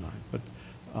here tonight. But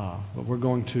we're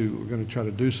going to try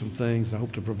to do some things. I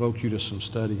hope to provoke you to some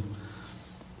study.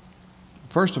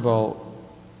 First of all,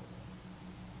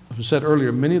 as I said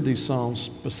earlier, many of these psalms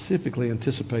specifically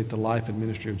anticipate the life and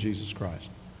ministry of Jesus Christ,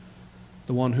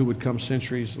 the one who would come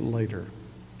centuries later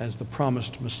as the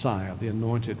promised Messiah, the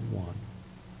anointed one.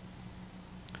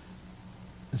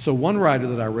 And so one writer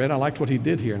that I read, I liked what he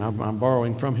did here, and I'm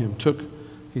borrowing from him,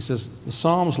 he says, the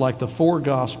Psalms, like the four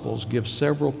Gospels, give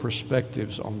several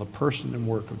perspectives on the person and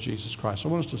work of Jesus Christ. So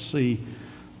I want us to see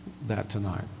that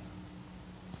tonight.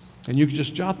 And you can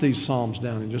just jot these Psalms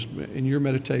down and just in your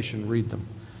meditation read them.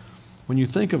 When you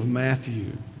think of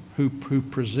Matthew, who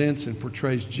presents and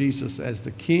portrays Jesus as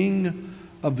the King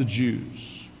of the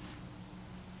Jews,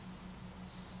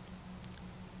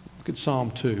 look at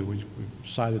Psalm 2. We've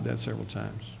cited that several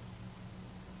times.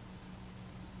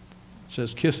 It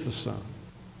says, kiss the Son.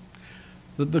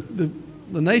 The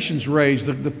nations rage.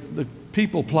 The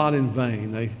people plot in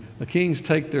vain. The kings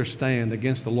take their stand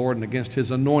against the Lord and against his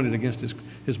anointed, against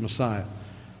his Messiah,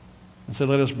 and say,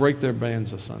 let us break their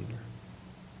bands asunder.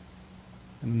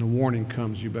 And then the warning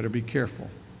comes, you better be careful,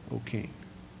 O king.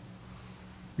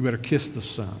 You better kiss the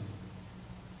Son.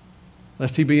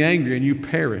 lest he be angry and you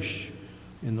perish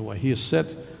in the way. He is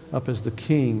set up as the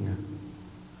king.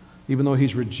 Even though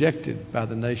he's rejected by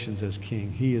the nations as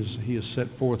king, he is set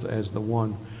forth as the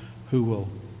one who will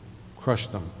crush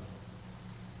them.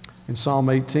 In Psalm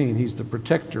 18, he's the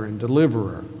protector and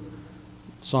deliverer.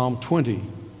 Psalm 20,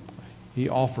 he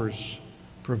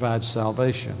provides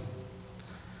salvation.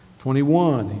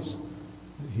 21,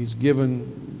 he's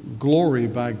given glory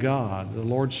by God. The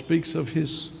Lord speaks of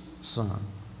his Son.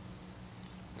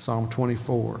 Psalm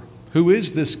 24, who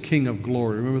is this King of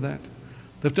glory? Remember that?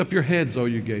 Lift up your heads, O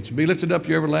you gates. Be lifted up,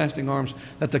 your everlasting arms,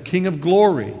 that the King of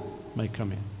glory may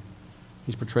come in.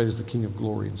 He's portrayed as the King of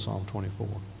glory in Psalm 24.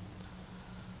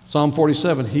 Psalm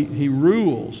 47, he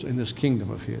rules in this kingdom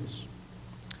of his.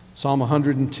 Psalm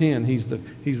 110, he's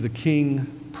the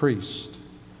king priest.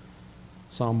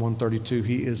 Psalm 132,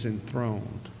 he is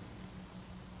enthroned.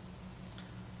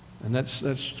 And that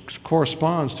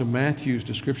corresponds to Matthew's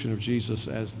description of Jesus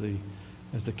as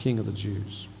the King of the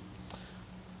Jews.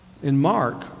 In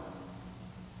Mark,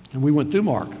 and we went through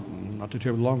Mark not too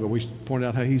terribly long ago, we pointed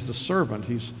out how he's the servant.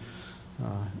 He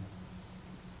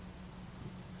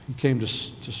came to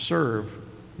serve,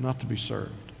 not to be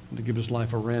served, and to give his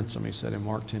life a ransom, he said in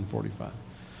Mark 10:45.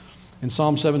 In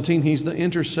Psalm 17, he's the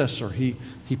intercessor. He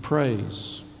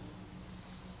prays.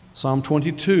 Psalm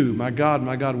 22, my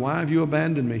God, why have you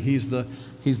abandoned me? He's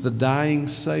the dying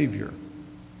Savior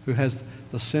who has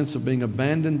the sense of being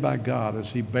abandoned by God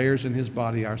as he bears in his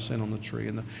body our sin on the tree.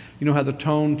 And you know how the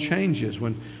tone changes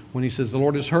when he says, the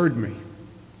Lord has heard me.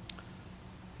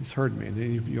 He's heard me. And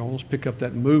then you almost pick up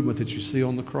that movement that you see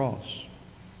on the cross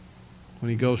when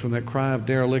he goes from that cry of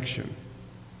dereliction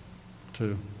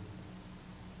to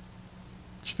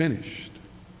it's finished.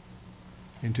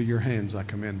 Into your hands I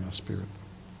commend my spirit.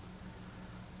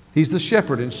 He's the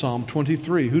shepherd in Psalm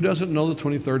 23. Who doesn't know the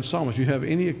 23rd Psalm? If you have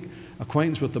any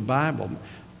acquaintance with the Bible,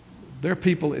 there are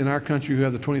people in our country who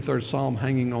have the 23rd Psalm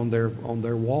hanging on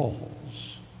their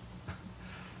walls.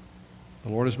 The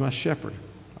Lord is my shepherd.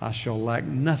 I shall lack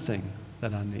nothing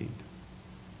that I need.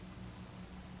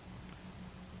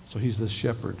 So he's the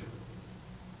shepherd.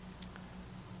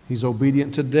 He's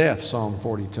obedient to death, Psalm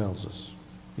 40 tells us.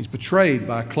 He's betrayed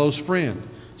by a close friend,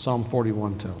 Psalm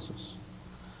 41 tells us.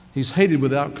 He's hated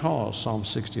without cause, Psalm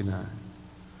 69.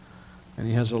 And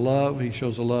he has a love, he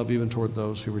shows a love even toward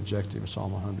those who reject him,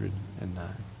 Psalm 109.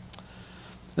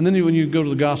 And then when you go to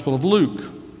the Gospel of Luke,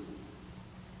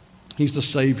 he's the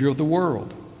Savior of the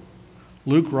world.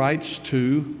 Luke writes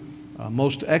to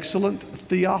most excellent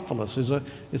Theophilus.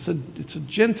 It's a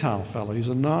Gentile fellow. He's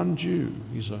a non-Jew.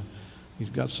 He's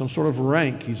got some sort of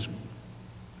rank. He's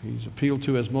appealed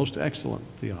to as most excellent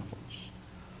Theophilus.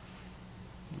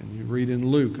 And you read in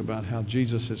Luke about how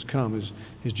Jesus has come.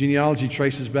 His genealogy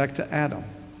traces back to Adam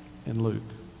in Luke.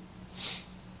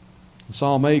 In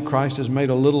Psalm 8, Christ is made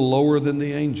a little lower than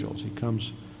the angels. He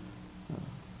comes,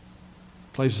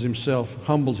 places himself,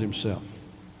 humbles himself.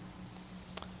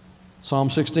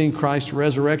 Psalm 16, Christ's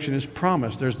resurrection is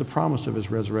promised. There's the promise of his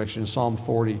resurrection. In Psalm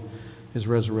 40, his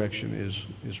resurrection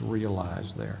is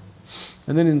realized there.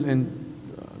 And then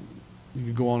you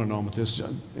could go on and on with this.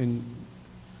 In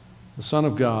the Son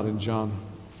of God in John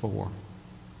 4.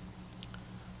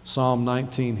 Psalm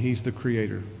 19, he's the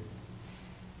creator.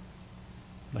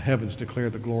 The heavens declare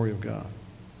the glory of God.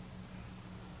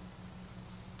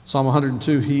 Psalm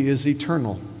 102, he is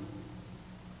eternal.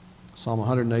 Psalm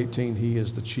 118, he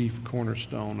is the chief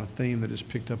cornerstone, a theme that is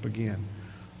picked up again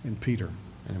in Peter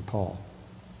and in Paul.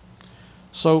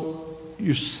 So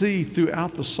you see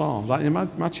throughout the Psalms, and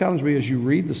my challenge to you as you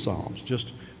read the Psalms,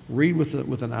 just read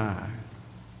with an eye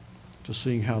to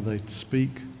seeing how they speak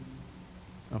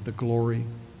of the glory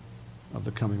of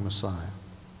the coming Messiah.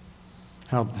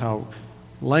 How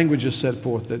language is set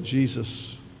forth that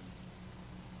Jesus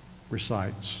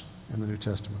recites in the New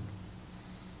Testament.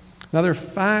 Now, there are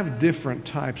 5 different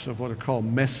types of what are called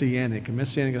messianic. And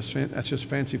messianic, that's just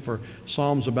fancy for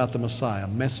psalms about the Messiah,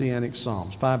 messianic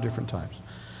psalms, 5 different types.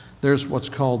 There's what's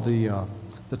called the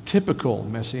typical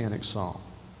messianic psalm.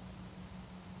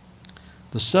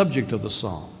 The subject of the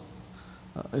psalm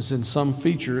is in some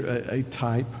feature a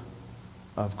type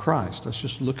of Christ. Let's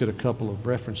just look at a couple of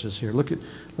references here. Look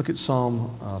at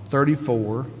Psalm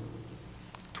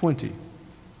 34:20.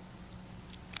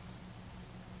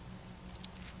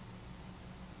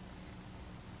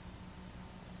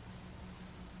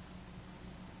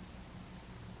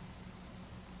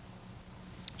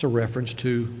 It's a reference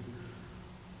to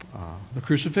the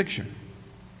crucifixion.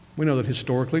 We know that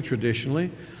historically,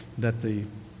 traditionally, that the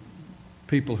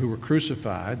people who were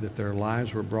crucified, that their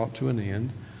lives were brought to an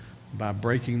end by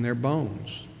breaking their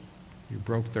bones. You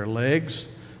broke their legs,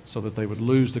 so that they would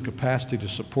lose the capacity to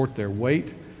support their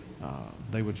weight.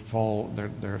 They would fall,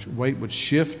 their weight would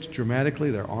shift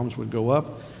dramatically, their arms would go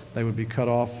up, they would be cut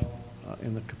off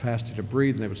in the capacity to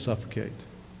breathe, and they would suffocate.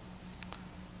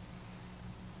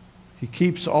 He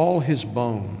keeps all his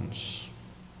bones,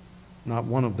 not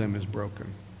one of them is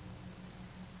broken.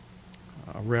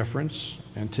 A reference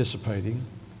anticipating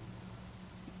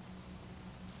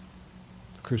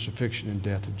the crucifixion and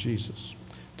death of Jesus.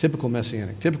 Typical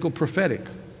messianic, typical prophetic.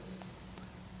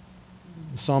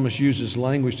 The psalmist uses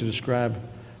language to describe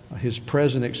his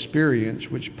present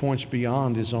experience, which points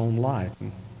beyond his own life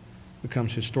and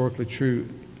becomes historically true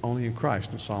only in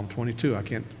Christ. In Psalm 22, I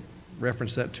can't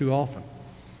reference that too often.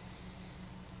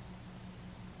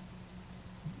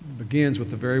 It begins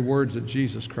with the very words that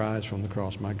Jesus cries from the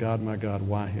cross, my God,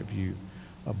 why have you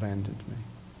abandoned me?"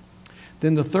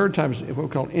 Then the third type is what we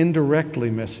call indirectly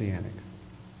messianic.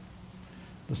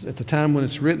 At the time when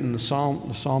it's written, the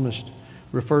psalmist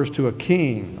refers to a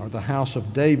king or the house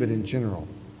of David in general,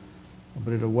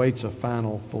 but it awaits a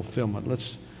final fulfillment.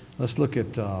 Let's look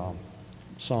at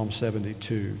Psalm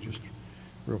 72 just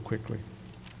real quickly.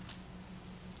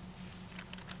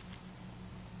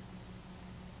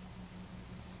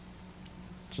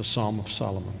 It's a psalm of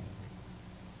Solomon.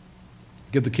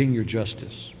 Give the king your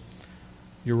justice,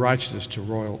 your righteousness to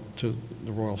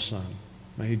the royal son.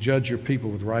 May he judge your people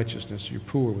with righteousness, your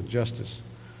poor with justice.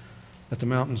 Let the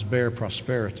mountains bear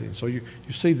prosperity. So you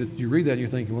see that, you read that and you're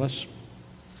thinking, well,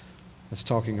 that's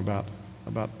talking about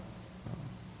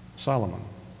Solomon.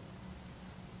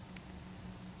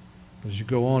 As you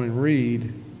go on and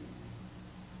read,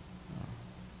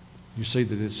 you see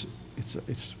that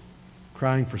it's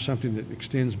crying for something that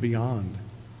extends beyond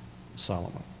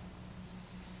Solomon.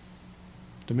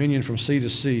 Dominion from sea to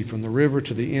sea, from the river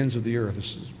to the ends of the earth.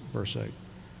 This is verse 8.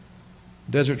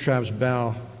 Desert tribes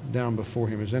bow down before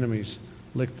him. His enemies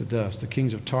lick the dust. The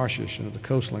kings of Tarshish and of the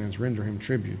coastlands render him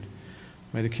tribute.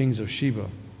 May the kings of Sheba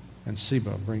and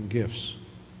Seba bring gifts.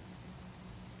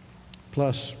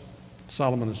 Plus,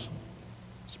 Solomon is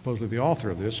supposedly the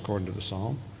author of this, according to the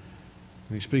psalm.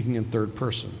 And he's speaking in third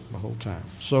person the whole time.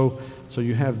 So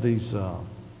you have these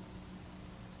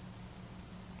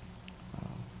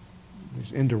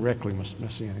indirectly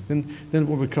messianic. Then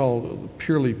what we call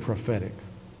purely prophetic.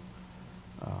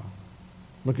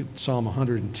 Look at Psalm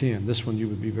 110. This one you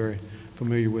would be very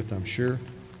familiar with, I'm sure.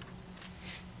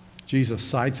 Jesus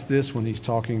cites this when he's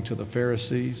talking to the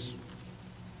Pharisees.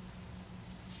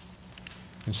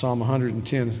 In Psalm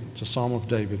 110, it's a psalm of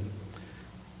David.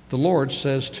 The Lord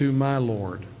says to my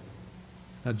Lord.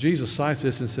 Now Jesus cites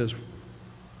this and says,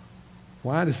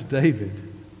 why does David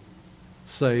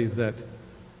say that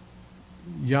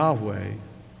Yahweh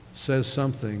says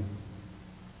something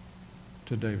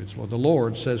to David's Lord? The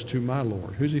Lord says to my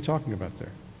Lord. Who's he talking about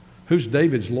there? Who's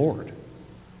David's Lord?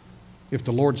 If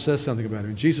the Lord says something about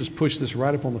him. Jesus pushed this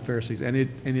right upon the Pharisees, and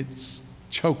it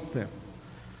choked them.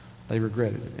 They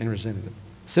regretted it and resented it.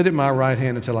 Sit at my right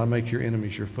hand until I make your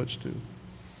enemies your footstool.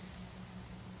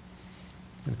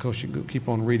 And of course, you keep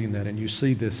on reading that, and you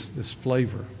see this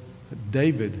flavor that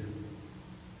David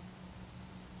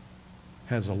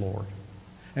has a Lord.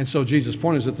 And so Jesus'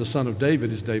 point is that the son of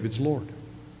David is David's Lord.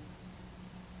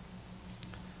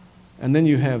 And then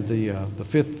you have the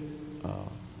fifth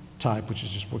type, which is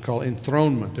just what we call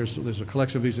enthronement. There's a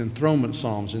collection of these enthronement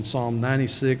psalms in Psalm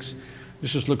 96.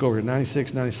 Let's just look over here,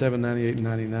 96, 97, 98, and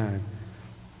 99.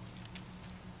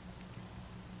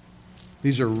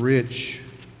 These are rich.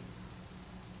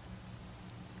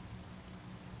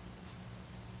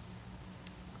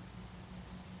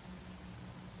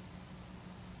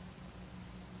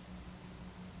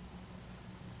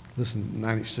 Listen,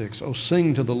 96. Oh,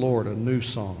 sing to the Lord a new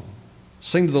song.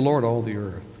 Sing to the Lord, all the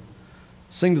earth.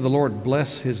 Sing to the Lord,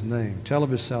 bless his name. Tell of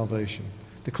his salvation.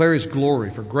 Declare his glory,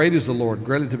 for great is the Lord,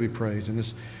 greatly to be praised.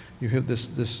 And you have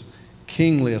this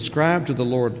kingly, ascribe to the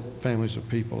Lord families of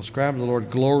people. Ascribe to the Lord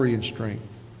glory and strength.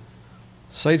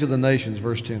 Say to the nations,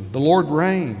 verse 10, the Lord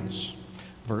reigns.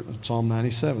 Psalm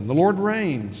 97, the Lord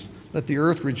reigns. Let the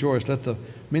earth rejoice. Let the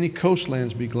many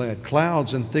coastlands be glad.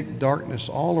 Clouds and thick darkness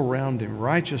all around him.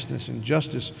 Righteousness and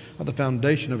justice are the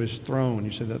foundation of his throne.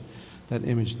 You see that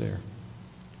image there.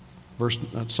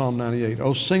 Psalm 98.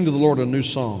 Oh, sing to the Lord a new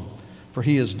song, for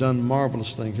he has done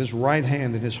marvelous things. His right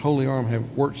hand and his holy arm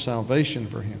have worked salvation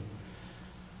for him.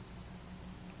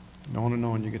 And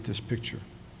on you get this picture.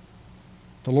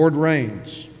 The Lord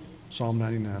reigns, Psalm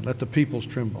 99. Let the peoples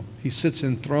tremble. He sits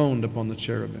enthroned upon the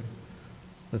cherubim.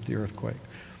 Let the earth quake.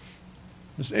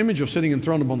 This image of sitting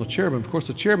enthroned upon the cherubim, of course,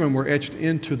 the cherubim were etched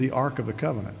into the Ark of the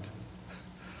Covenant.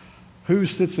 Who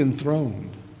sits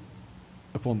enthroned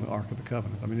upon the Ark of the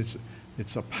Covenant? I mean,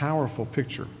 It's a powerful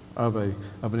picture of an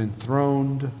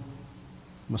enthroned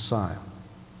Messiah.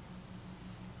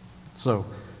 So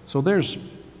there's,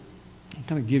 it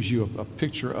kind of gives you a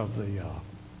picture of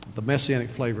the messianic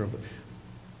flavor of it.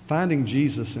 Finding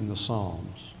Jesus in the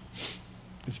Psalms,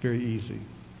 it's very easy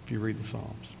if you read the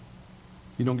Psalms.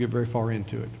 You don't get very far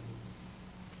into it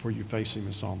before you face him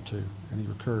in Psalm 2, and he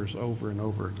recurs over and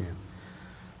over again.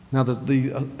 Now,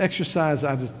 the exercise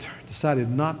I decided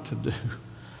not to do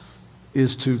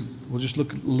is we'll just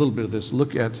look at a little bit of this,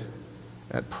 look at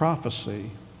prophecy,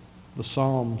 the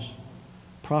Psalms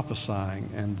prophesying,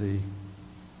 and the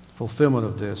fulfillment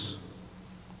of this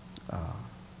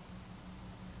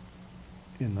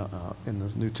in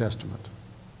the New Testament.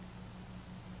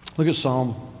 Look at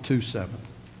Psalm 2:7.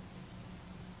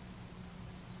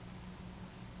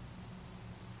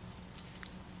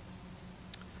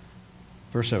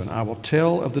 Verse 7, I will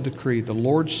tell of the decree. The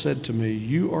Lord said to me,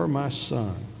 you are my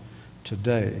son.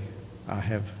 Today I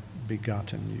have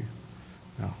begotten you.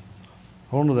 Now,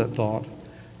 hold on to that thought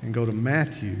and go to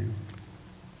Matthew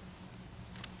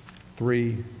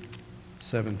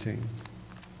 3:17.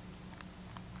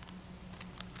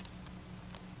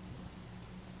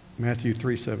 Matthew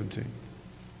 3:17.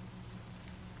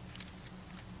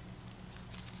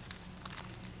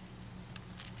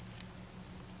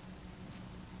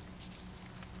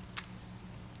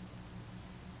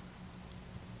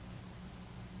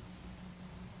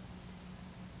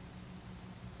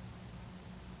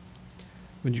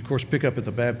 When you, of course, pick up at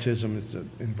the baptism, it's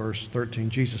in verse 13,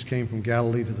 Jesus came from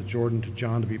Galilee to the Jordan to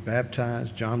John to be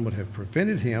baptized. John would have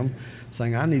prevented him,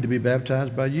 saying, I need to be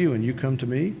baptized by you, and you come to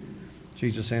me?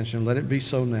 Jesus answered him, let it be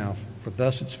so now, for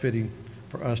thus it's fitting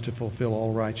for us to fulfill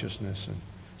all righteousness. And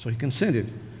so he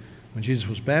consented. When Jesus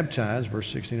was baptized, verse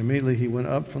 16, immediately he went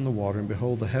up from the water, and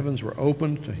behold, the heavens were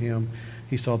opened to him.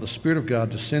 He saw the Spirit of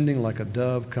God descending like a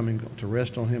dove coming to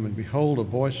rest on him. And behold, a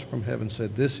voice from heaven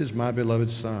said, this is my beloved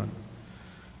Son,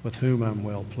 with whom I'm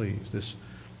well pleased. This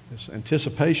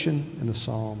anticipation in the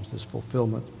Psalms, this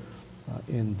fulfillment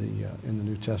in the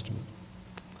New Testament.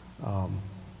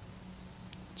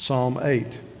 Psalm 8,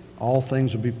 all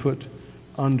things will be put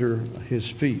under his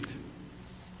feet.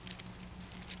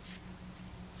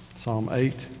 Psalm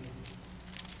 8,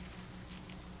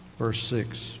 verse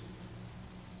 6.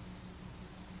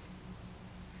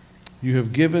 You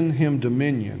have given him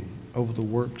dominion over the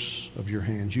works of your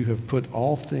hands. You have put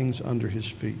all things under his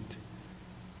feet.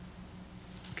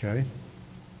 Okay?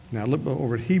 Now look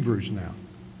over at Hebrews now.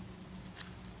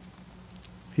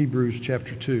 Hebrews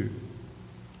chapter 2.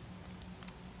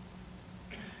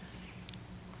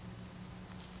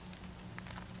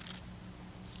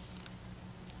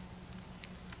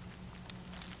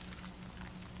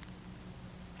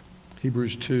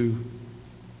 Hebrews 2.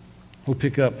 We'll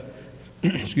pick up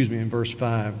in verse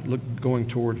 5, going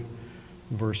toward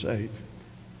verse 8.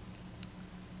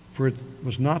 For it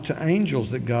was not to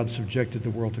angels that God subjected the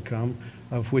world to come,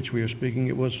 of which we are speaking.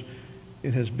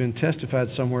 It has been testified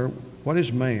somewhere, what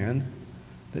is man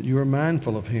that you are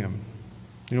mindful of him?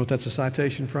 You know what that's a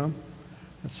citation from?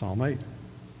 That's Psalm 8.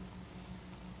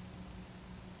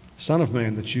 Son of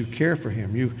man, that you care for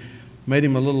him. You made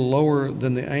him a little lower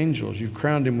than the angels. You've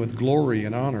crowned him with glory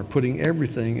and honor, putting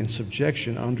everything in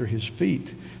subjection under his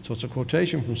feet. So it's a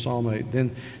quotation from Psalm 8.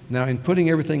 Then, now in putting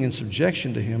everything in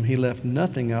subjection to him, he left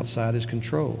nothing outside his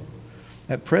control.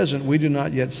 At present, we do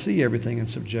not yet see everything in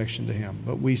subjection to him,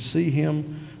 but we see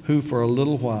him who for a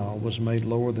little while was made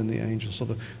lower than the angels. So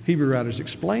the Hebrew writer is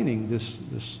explaining this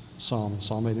psalm,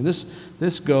 Psalm 8. And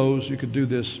this goes, you could do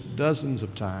this dozens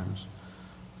of times,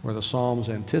 where the Psalms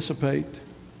anticipate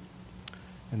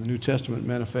and the New Testament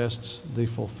manifests the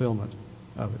fulfillment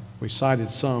of it. We cited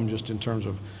some just in terms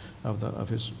of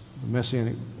his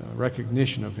messianic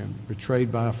recognition of him,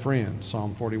 betrayed by a friend,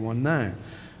 Psalm 41:9,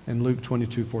 and Luke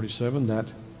 22:47. That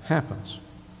happens.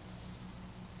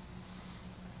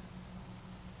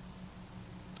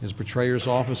 His betrayer's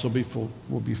office will be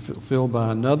fulfilled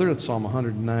by another. It's Psalm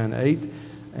 109:8,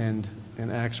 and in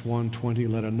Acts 1:20,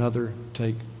 let another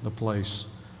take the place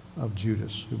of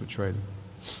Judas who betrayed him.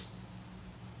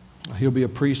 He'll be a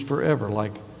priest forever,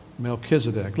 like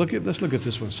Melchizedek. Let's look at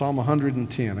this one, Psalm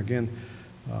 110. Again,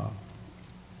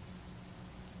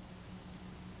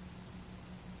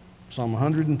 Psalm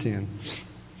 110,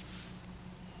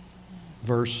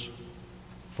 verse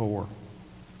 4.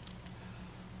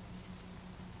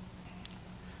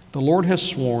 The Lord has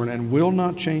sworn and will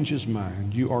not change his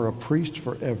mind. You are a priest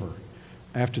forever,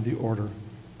 after the order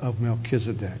of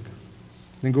Melchizedek.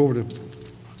 Then go over to,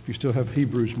 if you still have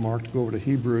Hebrews marked, go over to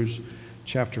Hebrews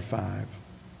chapter 5.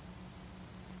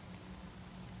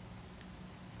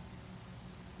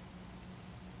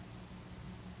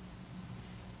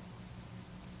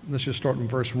 let's just start in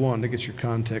verse 1 to get your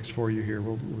context for you here.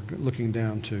 We're looking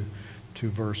down to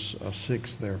verse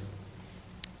 6 there.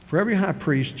 For every high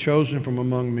priest chosen from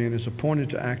among men is appointed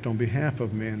to act on behalf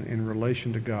of men in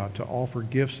relation to God, to offer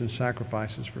gifts and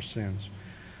sacrifices for sins.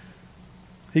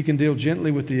 He can deal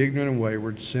gently with the ignorant and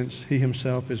wayward, since he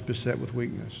himself is beset with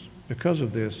weakness. Because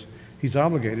of this, he's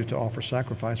obligated to offer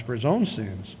sacrifice for his own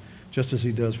sins, just as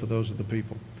he does for those of the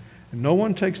people. And no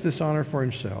one takes this honor for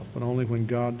himself, but only when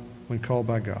called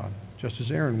by God, just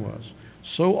as Aaron was.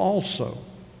 So also,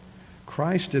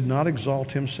 Christ did not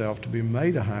exalt himself to be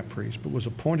made a high priest, but was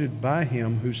appointed by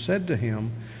him who said to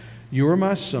him, "You are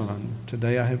my son,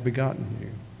 today I have begotten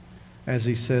you." As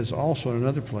he says also in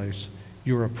another place,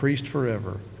 "You are a priest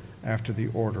forever, after the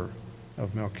order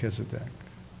of Melchizedek."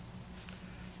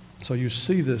 So you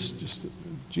see this, just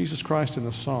Jesus Christ in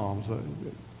the Psalms, the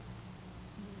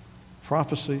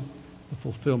prophecy, the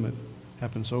fulfillment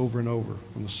happens over and over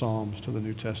from the Psalms to the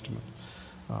New Testament.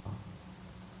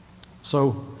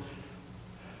 So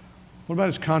what about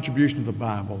his contribution to the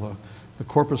Bible, the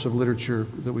corpus of literature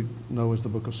that we know as the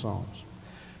book of Psalms?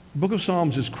 The book of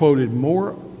Psalms is quoted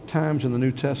more times in the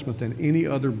New Testament than any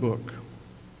other book.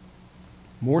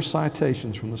 More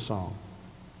citations from the Psalm.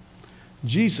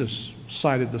 Jesus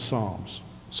cited the Psalms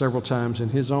several times in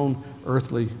his own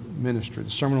earthly ministry.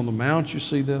 The Sermon on the Mount, you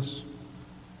see this.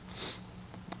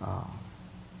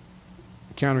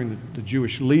 Encountering the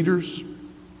Jewish leaders,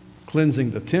 cleansing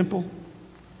the temple,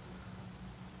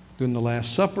 during the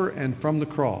Last Supper, and from the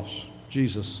cross,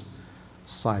 Jesus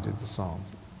cited the Psalms.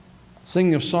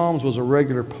 Singing of Psalms was a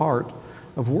regular part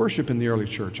of worship in the early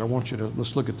church.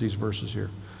 Let's look at these verses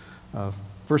here.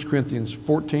 1 Corinthians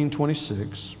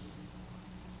 14:26.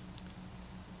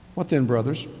 What then,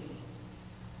 brothers?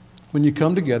 When you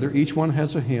come together, each one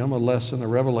has a hymn, a lesson, a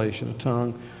revelation, a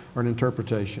tongue, or an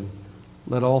interpretation.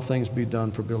 Let all things be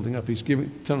done for building up. He's telling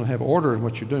them to have order in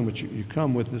what you're doing, but you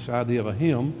come with this idea of a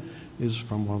hymn is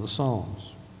from one of the Psalms.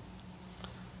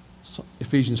 So,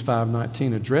 Ephesians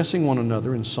 5:19, addressing one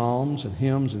another in psalms and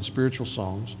hymns and spiritual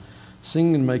songs,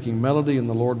 singing and making melody in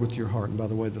the Lord with your heart. And by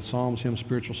the way, the psalms, hymns,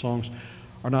 spiritual songs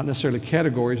are not necessarily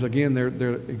categories. Again,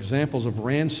 they're examples of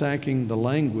ransacking the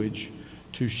language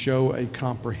to show a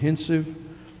comprehensive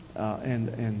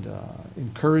and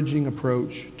encouraging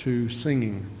approach to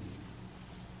singing.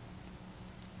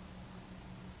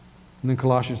 And then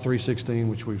Colossians 3:16,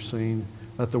 which we've seen,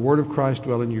 let the word of Christ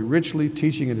dwell in you richly,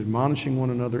 teaching and admonishing one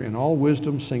another in all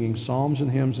wisdom, singing psalms and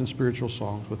hymns and spiritual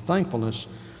songs with thankfulness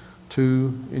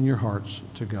in your hearts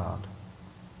to God.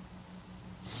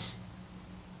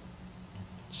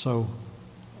 So,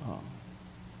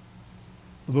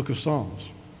 the book of Psalms.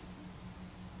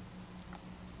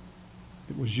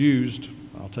 It was used,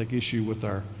 I'll take issue with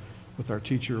our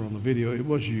teacher on the video, it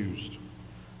was used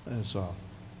as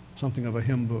something of a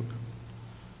hymn book,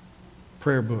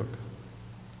 prayer book,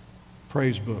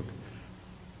 praise book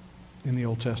in the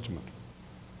Old Testament.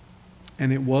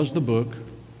 And it was the book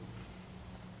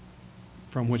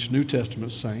from which New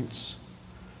Testament saints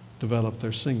developed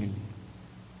their singing.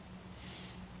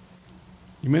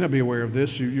 You may not be aware of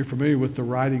this. You're familiar with the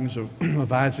writings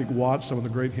of Isaac Watts, some of the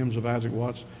great hymns of Isaac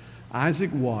Watts.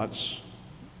 Isaac Watts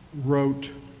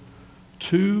wrote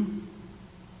 2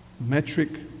 metric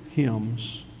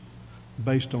hymns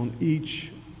based on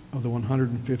each of the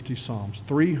 150 Psalms.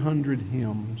 300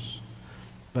 hymns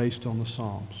based on the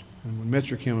Psalms. And the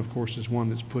metric hymn, of course, is one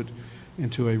that's put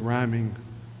into a rhyming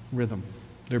rhythm.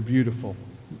 They're beautiful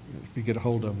if you get a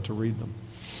hold of them to read them.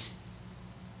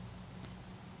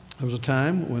 There was a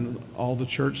time when all the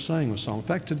church sang with Psalms. In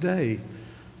fact, today,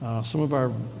 some of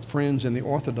our friends in the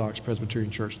Orthodox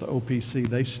Presbyterian Church, the OPC,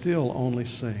 they still only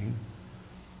sing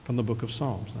from the book of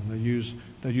Psalms. And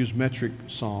they use metric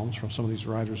psalms from some of these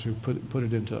writers who put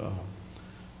it into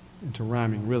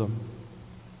rhyming rhythm.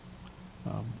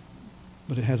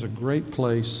 But it has a great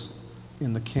place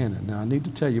in the canon. Now, I need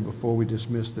to tell you before we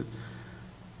dismiss that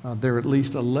there are at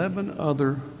least 11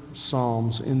 other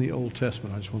psalms in the Old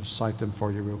Testament. I just want to cite them for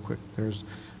you real quick. There's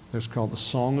called the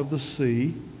Song of the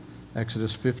Sea,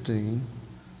 Exodus 15,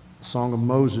 the Song of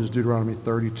Moses, Deuteronomy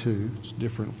 32. It's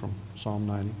different from Psalm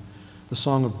 90. The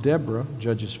Song of Deborah,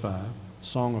 Judges 5. The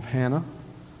Song of Hannah,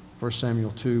 1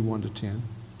 Samuel 2, 1-10.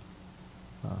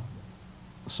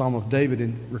 The Psalm of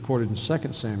David recorded in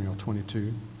 2 Samuel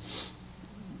 22.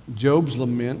 Job's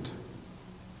lament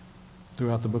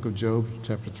throughout the book of Job,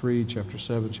 chapter 3, chapter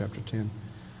 7, chapter 10.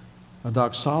 A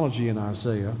doxology in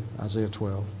Isaiah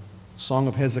 12. Song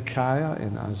of Hezekiah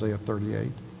in Isaiah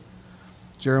 38.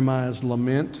 Jeremiah's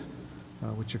lament,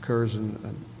 which occurs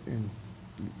in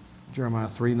Jeremiah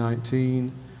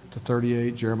 3:19 to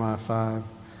 38, Jeremiah 5.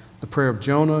 The prayer of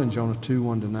Jonah in Jonah 2,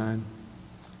 1-9.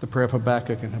 The prayer of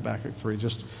Habakkuk in Habakkuk 3.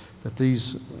 Just that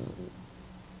these,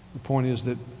 the point is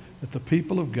that the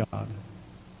people of God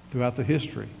throughout the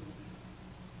history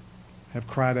have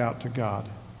cried out to God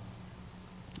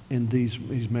in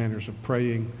these manners of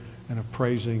praying and of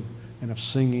praising and of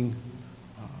singing,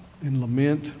 in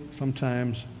lament,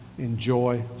 sometimes in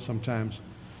joy, sometimes.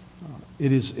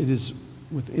 It is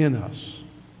within us.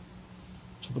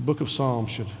 So the book of Psalms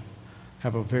should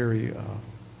have a very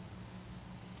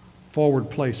forward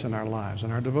place in our lives,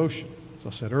 in our devotion. As I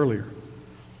said earlier,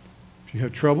 if you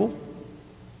have trouble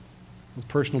with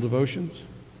personal devotions,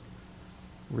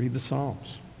 read the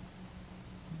Psalms.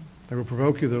 They will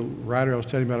provoke you. The writer I was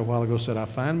telling you about a while ago said, I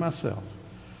find myself,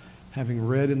 having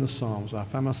read in the Psalms, I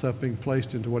find myself being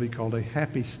placed into what he called a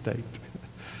happy state.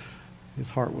 His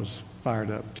heart was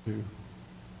fired up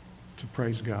to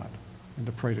praise God and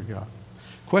to pray to God.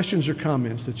 Questions or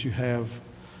comments that you have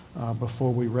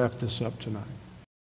before we wrap this up tonight?